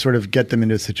can just sort of get them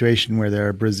into a situation where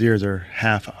their brasiers are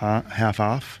half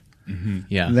off,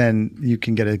 Yeah. then you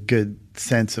can get a good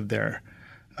sense of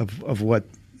of what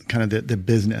kind of the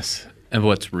business. Of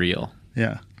what's real.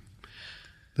 Yeah.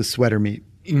 The sweater meat.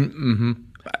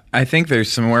 I think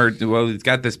there's some more. Well, it's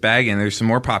got this bag and there's some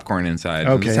more popcorn inside.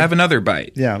 Okay. Let's have another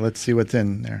bite. Yeah, let's see what's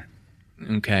in there.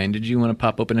 Okay. And did you want to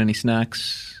pop open any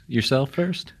snacks yourself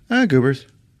first? Goobers.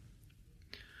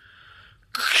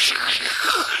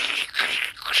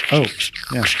 Oh,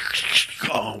 yeah.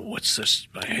 Oh, what's this?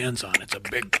 My hand's on. It's a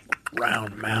big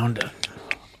round mound of.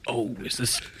 Oh, is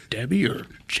this Debbie or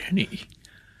Jenny?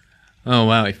 Oh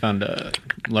wow, he found a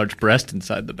large breast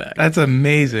inside the bag. That's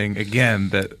amazing. Again,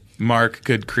 that Mark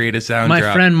could create a sound My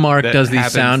drop. friend Mark that does these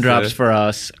happens sound to drops for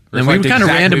us, and we reflect kind of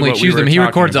exactly randomly what we choose were them. He talking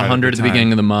records about at 100 the at the time.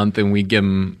 beginning of the month, and we give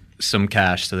him some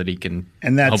cash so that he can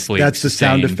And that's hopefully the sound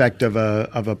sustain. effect of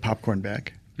a popcorn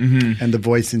bag. And the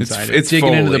voice inside it. It's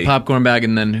digging into the Foley. popcorn bag,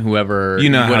 and then whoever You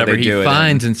know how whatever they he do it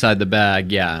finds inside the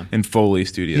bag, yeah. in Foley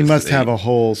Studios. He must They- have a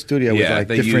whole studio with Yeah, like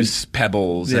they different. use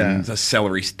pebbles and Yeah. a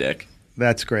celery stick.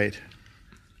 That's great.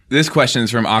 This question is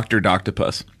from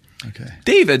Octordoctopus. Okay.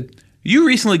 David, you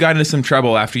recently got into some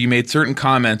trouble after you made certain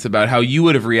comments about how you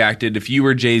would have reacted if you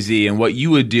were Jay-Z and what you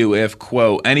would do if,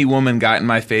 quote, any woman got in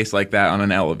my face like that on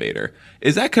an elevator.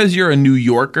 Is that because you're a New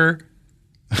Yorker?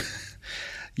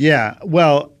 Yeah.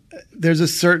 Well, there's a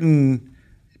certain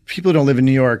people who don't live in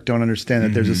New York don't understand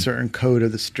that there's a certain code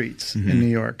of the streets in New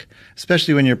York,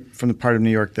 especially when you're from the part of New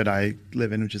York that I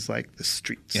live in, which is like the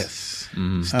streets. Yes.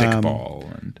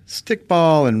 Stickball and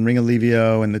Stickball and Ring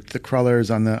Alivio and the crullers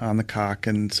on the cock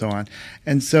and so on.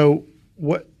 And so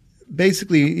what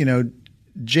basically, you know,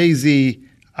 Jay-Z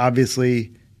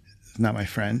obviously is not my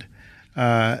friend,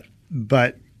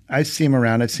 but I see him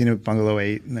around. I've seen him at Bungalow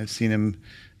 8, and I've seen him,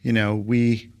 you know,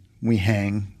 we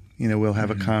hang. You know, we'll have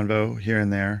a convo here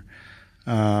and there.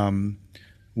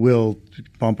 We'll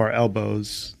bump our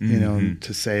elbows, you know,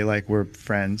 to say like we're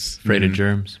friends. Afraid of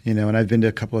germs. You know, and I've been to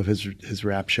a couple of his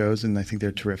rap shows, and I think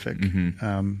they're terrific.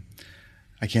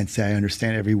 I can't say I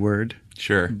understand every word.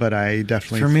 Sure. But I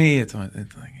definitely... For me, it's like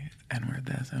N-word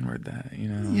this, N-word that, you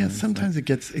know. Yeah, sometimes it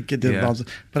gets involved.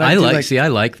 But I do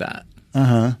like that.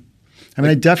 I mean,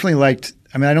 I definitely liked...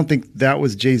 I mean, I don't think that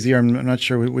was Jay-Z. I'm not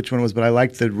sure which one it was, but I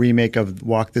liked the remake of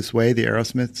Walk This Way, the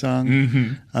Aerosmith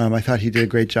song. I thought he did a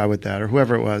great job with that, or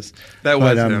whoever it was. That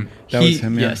was him. That was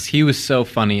him, yeah. Yes, he was so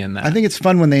funny in that. I think it's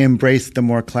fun when they embrace the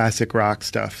more classic rock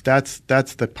stuff. That's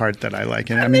the part that I like.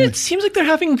 And I mean, it seems like they're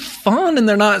having fun and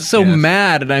they're not so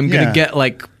mad, and I'm going to get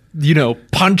like, you know,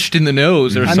 punched in the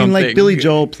nose or something. I mean, like Billy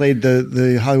Joel played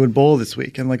the Hollywood Bowl this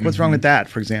week, and like, what's wrong with that,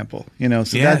 for example? You know,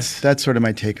 so that's sort of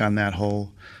my take on that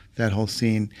whole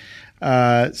scene.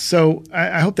 So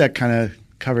I hope that kind of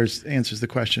answers the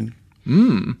question.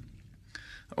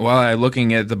 Well, I'm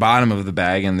looking at the bottom of the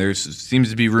bag, and there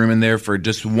seems to be room in there for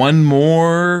just one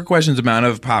more questions amount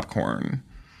of popcorn.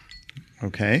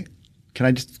 Okay. Can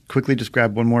I just quickly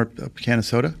grab one more can of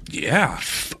soda? Yeah.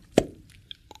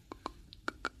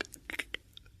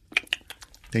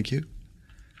 Thank you.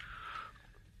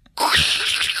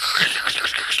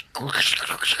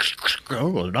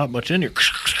 Oh, not much in here.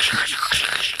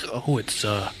 Oh, it's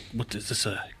what is this?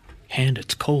 A hand?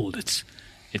 It's cold. It's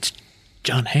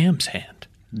John Hamm's hand.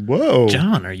 Whoa,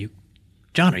 John, are you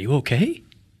okay?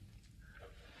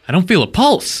 I don't feel a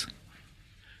pulse.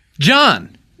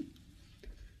 John.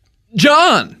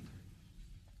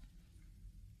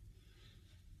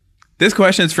 This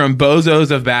question is from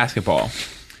Bozos of Basketball.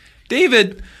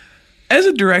 David, as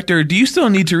a director, do you still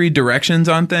need to read directions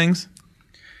on things?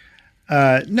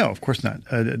 No, of course not.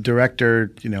 A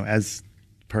director, you know, as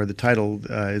per the title,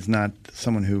 is not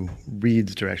someone who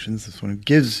reads directions. It's someone who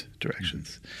gives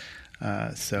directions.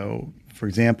 So, for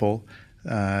example,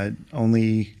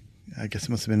 only, I guess it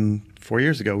must have been 4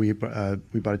 years ago, we bought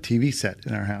a TV set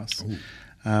in our house.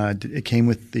 It came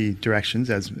with the directions,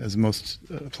 as most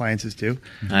appliances do.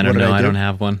 I don't know. I don't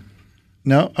have one.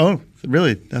 No? Oh,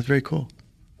 really? That's very cool.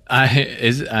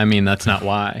 I mean, that's not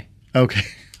why. Okay.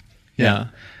 Yeah.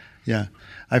 Yeah.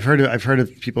 I've heard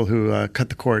of people who cut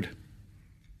the cord.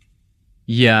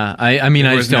 Yeah. I mean,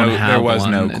 I just don't have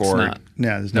one. There was no cord.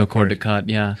 Yeah, there's no cord to cut.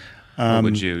 Yeah. What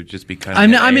would you just be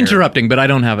cutting? I'm interrupting, but I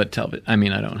don't have a television. I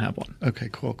mean, I don't have one. Okay,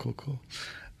 cool.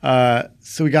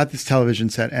 So we got this television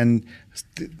set, and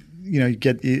you know,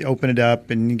 you open it up,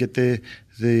 and you get the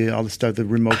all the stuff, the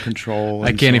remote control.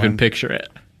 I can't even picture it.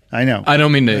 I know. I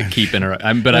don't mean to keep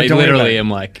interrupting, but I literally am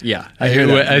like, yeah. I hear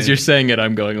that. As you're saying it,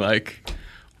 I'm going like,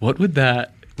 what would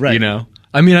that? Right. You know.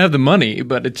 I mean, I have the money,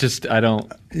 but it's just I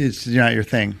don't. It's not your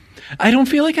thing. I don't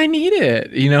feel like I need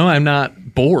it. You know, I'm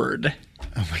not bored.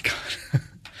 Oh my god.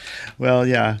 Well,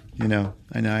 yeah. You know,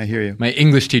 I hear you. My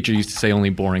English teacher used to say only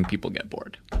boring people get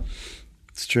bored.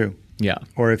 It's true. Yeah.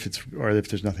 Or if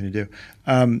there's nothing to do.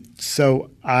 So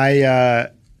I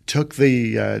took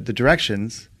the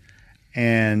directions,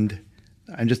 and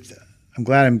I'm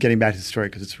glad I'm getting back to the story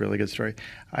because it's a really good story.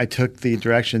 I took the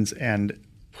directions and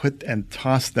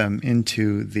tossed them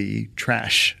into the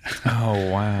trash. Oh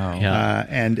wow! Yeah.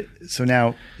 And so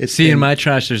now it's in my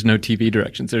trash. There's no TV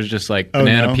directions. There's just like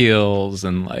banana peels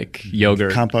and like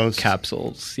yogurt compost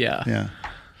capsules. Yeah.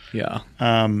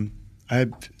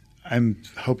 I'm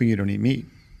hoping you don't eat meat.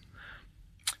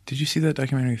 Did you see that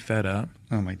documentary Fed Up?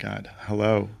 Oh my God!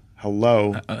 Hello.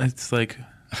 It's like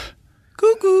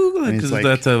cuckoo. Because like,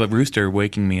 that's a rooster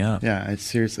waking me up. Yeah, it's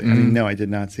seriously. I mean, no, I did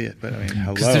not see it, but I mean,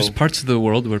 hello. Because there's parts of the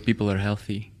world where people are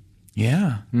healthy.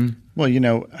 Yeah. Well, you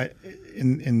know,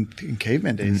 in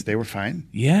caveman days, they were fine.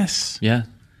 Yes. Yeah.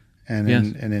 And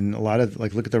in a lot of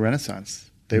look at the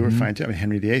Renaissance, they were fine too. I mean,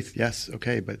 Henry VIII, yes,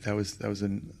 okay, but that was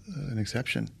an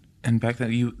exception. And back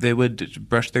then, they would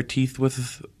brush their teeth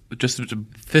with just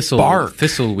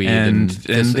thistleweed, and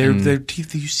their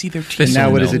teeth. You see their teeth. And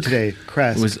now, what is it today?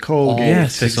 Crest, it was Colgate.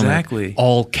 Yes, exactly.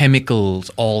 All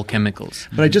chemicals.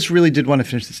 But I just really did want to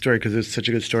finish the story because it was such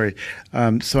a good story.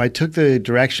 So I took the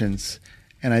directions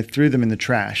and I threw them in the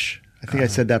trash. I think I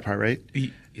said that part right.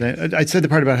 I said the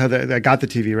part about how I got the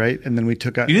TV, right? And then we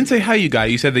took out. You didn't say how you got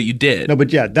it. You said that you did. No,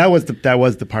 but yeah, that was the part.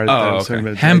 that I was okay. talking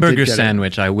about. Hamburger I did get it.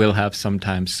 sandwich I will have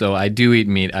sometimes. So I do eat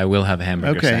meat. I will have a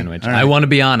hamburger Okay, sandwich. all right. I want to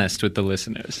be honest with the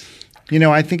listeners.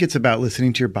 I think it's about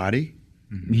listening to your body.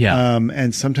 Yeah.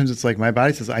 And sometimes it's like my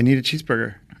body says, I need a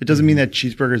cheeseburger. It doesn't mean that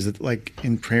cheeseburger is like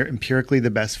empirically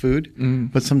the best food,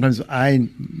 but sometimes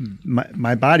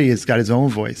my body has got its own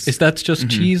voice. Is that just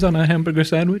cheese on a hamburger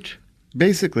sandwich?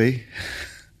 Basically.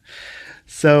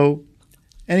 So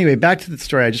anyway, back to the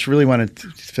story. I just really wanted to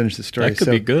finish the story. That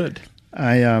could be good.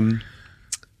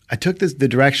 I took the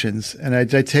directions, and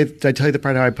did I tell you the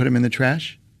part how I put them in the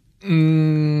trash?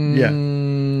 Yeah,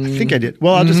 I think I did.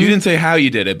 Well, I'll just. You didn't say how you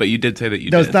did it, but you did say that you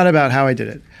No, did. it's not about how I did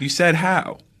it, You said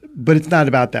how. but it's not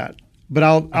about that. But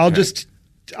I'll just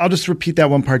repeat that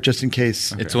one part just in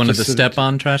case. It's one of the Just so that-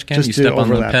 step-on trash cans. just You to step on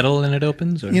the overlap. pedal and it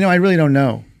opens? Or? I really don't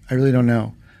know.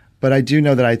 But I do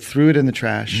know that I threw it in the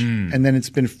trash, and then it's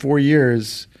been 4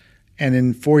 years, and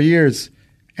in 4 years,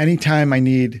 anytime I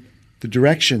need the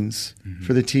directions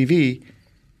for the TV,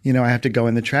 I have to go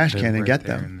in the trash can and right get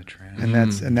there them. in the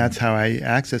trash. And that's how I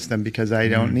access them because I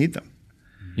don't need them.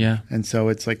 Yeah. And so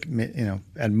it's like,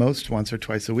 at most once or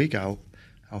twice a week, I'll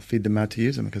feed them out to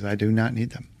use them because I do not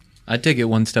need them. I'd take it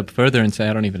one step further and say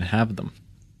I don't even have them.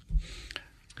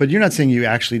 But you're not saying you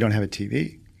actually don't have a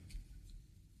TV.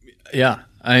 Yeah.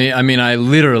 I mean, I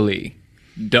literally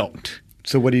don't.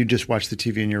 So what do you just watch the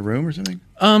TV in your room or something?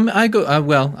 I go,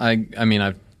 I mean,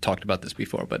 I've talked about this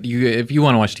before, but if you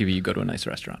want to watch TV, you go to a nice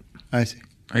restaurant. I see.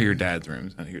 Or your dad's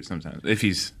rooms. I hear sometimes. If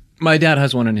he's. My dad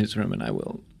has one in his room, and I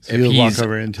will. So you'll walk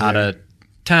over into out there. of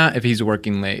town, if he's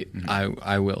working late,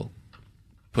 I will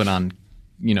put on,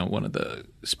 one of the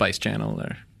Spice Channel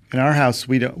or. In our house,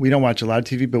 we don't watch a lot of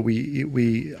TV, but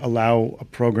we allow a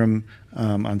program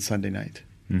on Sunday night,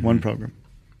 one program,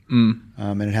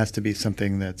 and it has to be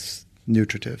something that's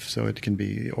nutritive. So it can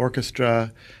be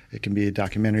orchestra, it can be a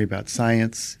documentary about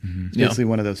science. It's basically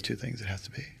one of those two things. It has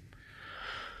to be.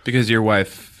 Because your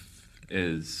wife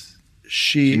is.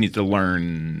 She She needs to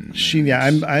learn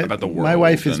about the world. My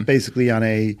wife is and- basically on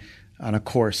a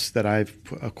course that of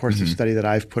study that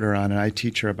I've put her on, and I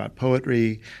teach her about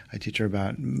poetry. I teach her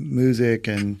about music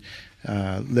and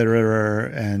literature,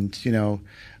 and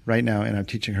right now, and I'm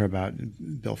teaching her about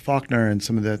Bill Faulkner and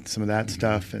some of that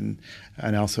stuff, and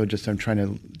also just I'm trying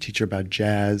to teach her about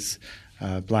jazz,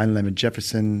 Blind Lemon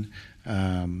Jefferson.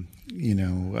 Count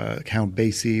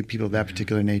Basie, people of that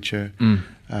particular nature,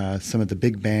 some of the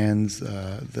big bands,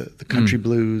 the country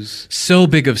blues. So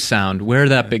big of sound. Where'd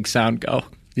that big sound go?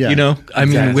 Yeah, I mean,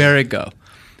 exactly. where'd it go?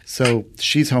 So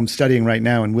she's home studying right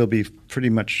now and will be pretty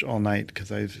much all night because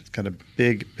I've got a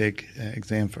big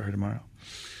exam for her tomorrow.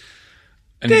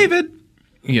 And, David.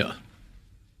 Yeah.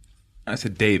 I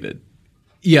said David.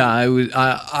 Yeah,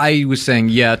 I was saying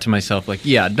yeah to myself, like,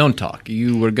 yeah, don't talk.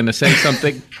 You were going to say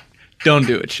something. Don't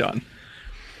do it, Sean.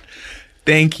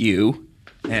 Thank you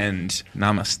and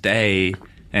namaste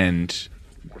and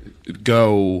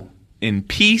go in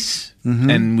peace.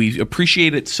 And we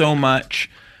appreciate it so much.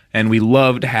 And we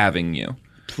loved having you.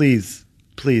 Please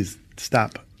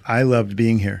stop. I loved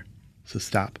being here, so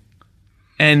stop.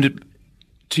 And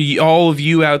to all of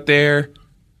you out there,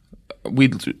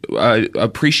 we'd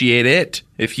appreciate it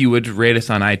if you would rate us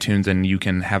on iTunes and you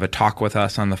can have a talk with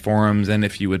us on the forums. And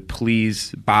if you would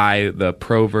please buy the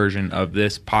pro version of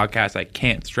this podcast. I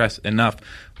can't stress enough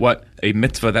what a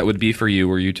mitzvah that would be for you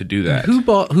were you to do that.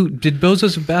 Who did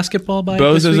Bozos of Basketball buy it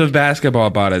this Bozos week? of Basketball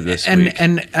bought it this week.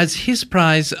 And as his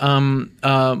prize,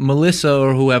 Melissa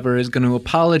or whoever is going to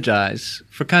apologize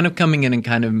for kind of coming in and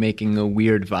kind of making a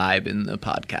weird vibe in the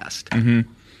podcast.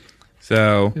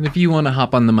 So And if you want to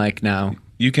hop on the mic now,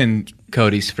 you can,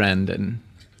 Cody's friend and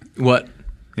what?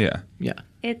 yeah. Yeah.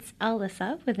 It's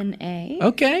Alyssa with an A.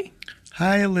 Okay.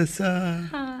 Hi, Alyssa.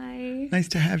 Hi. Nice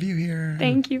to have you here.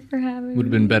 Thank you for having Would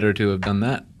have me. been better to have done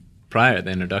that prior to the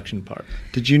introduction part.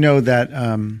 Did you know that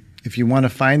if you want to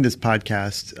find this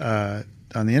podcast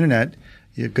on the internet,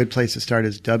 a good place to start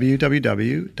is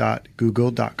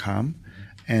www.google.com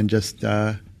and just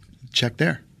check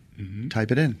there.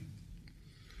 Type it in.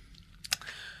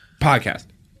 Podcast.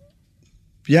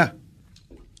 Yeah.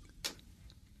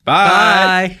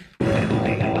 Bye.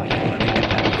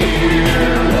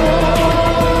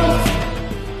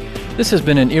 This has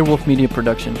been an Earwolf Media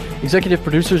production. Executive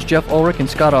producers Jeff Ulrich and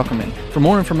Scott Ackerman. For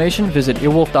more information, visit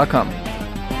earwolf.com.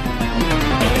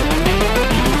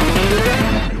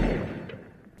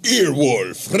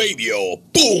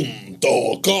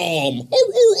 Earwolfradio.com.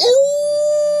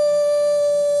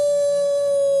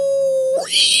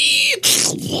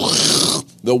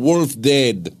 The wolf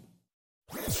dead.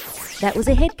 That was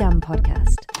a HeadGum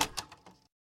podcast.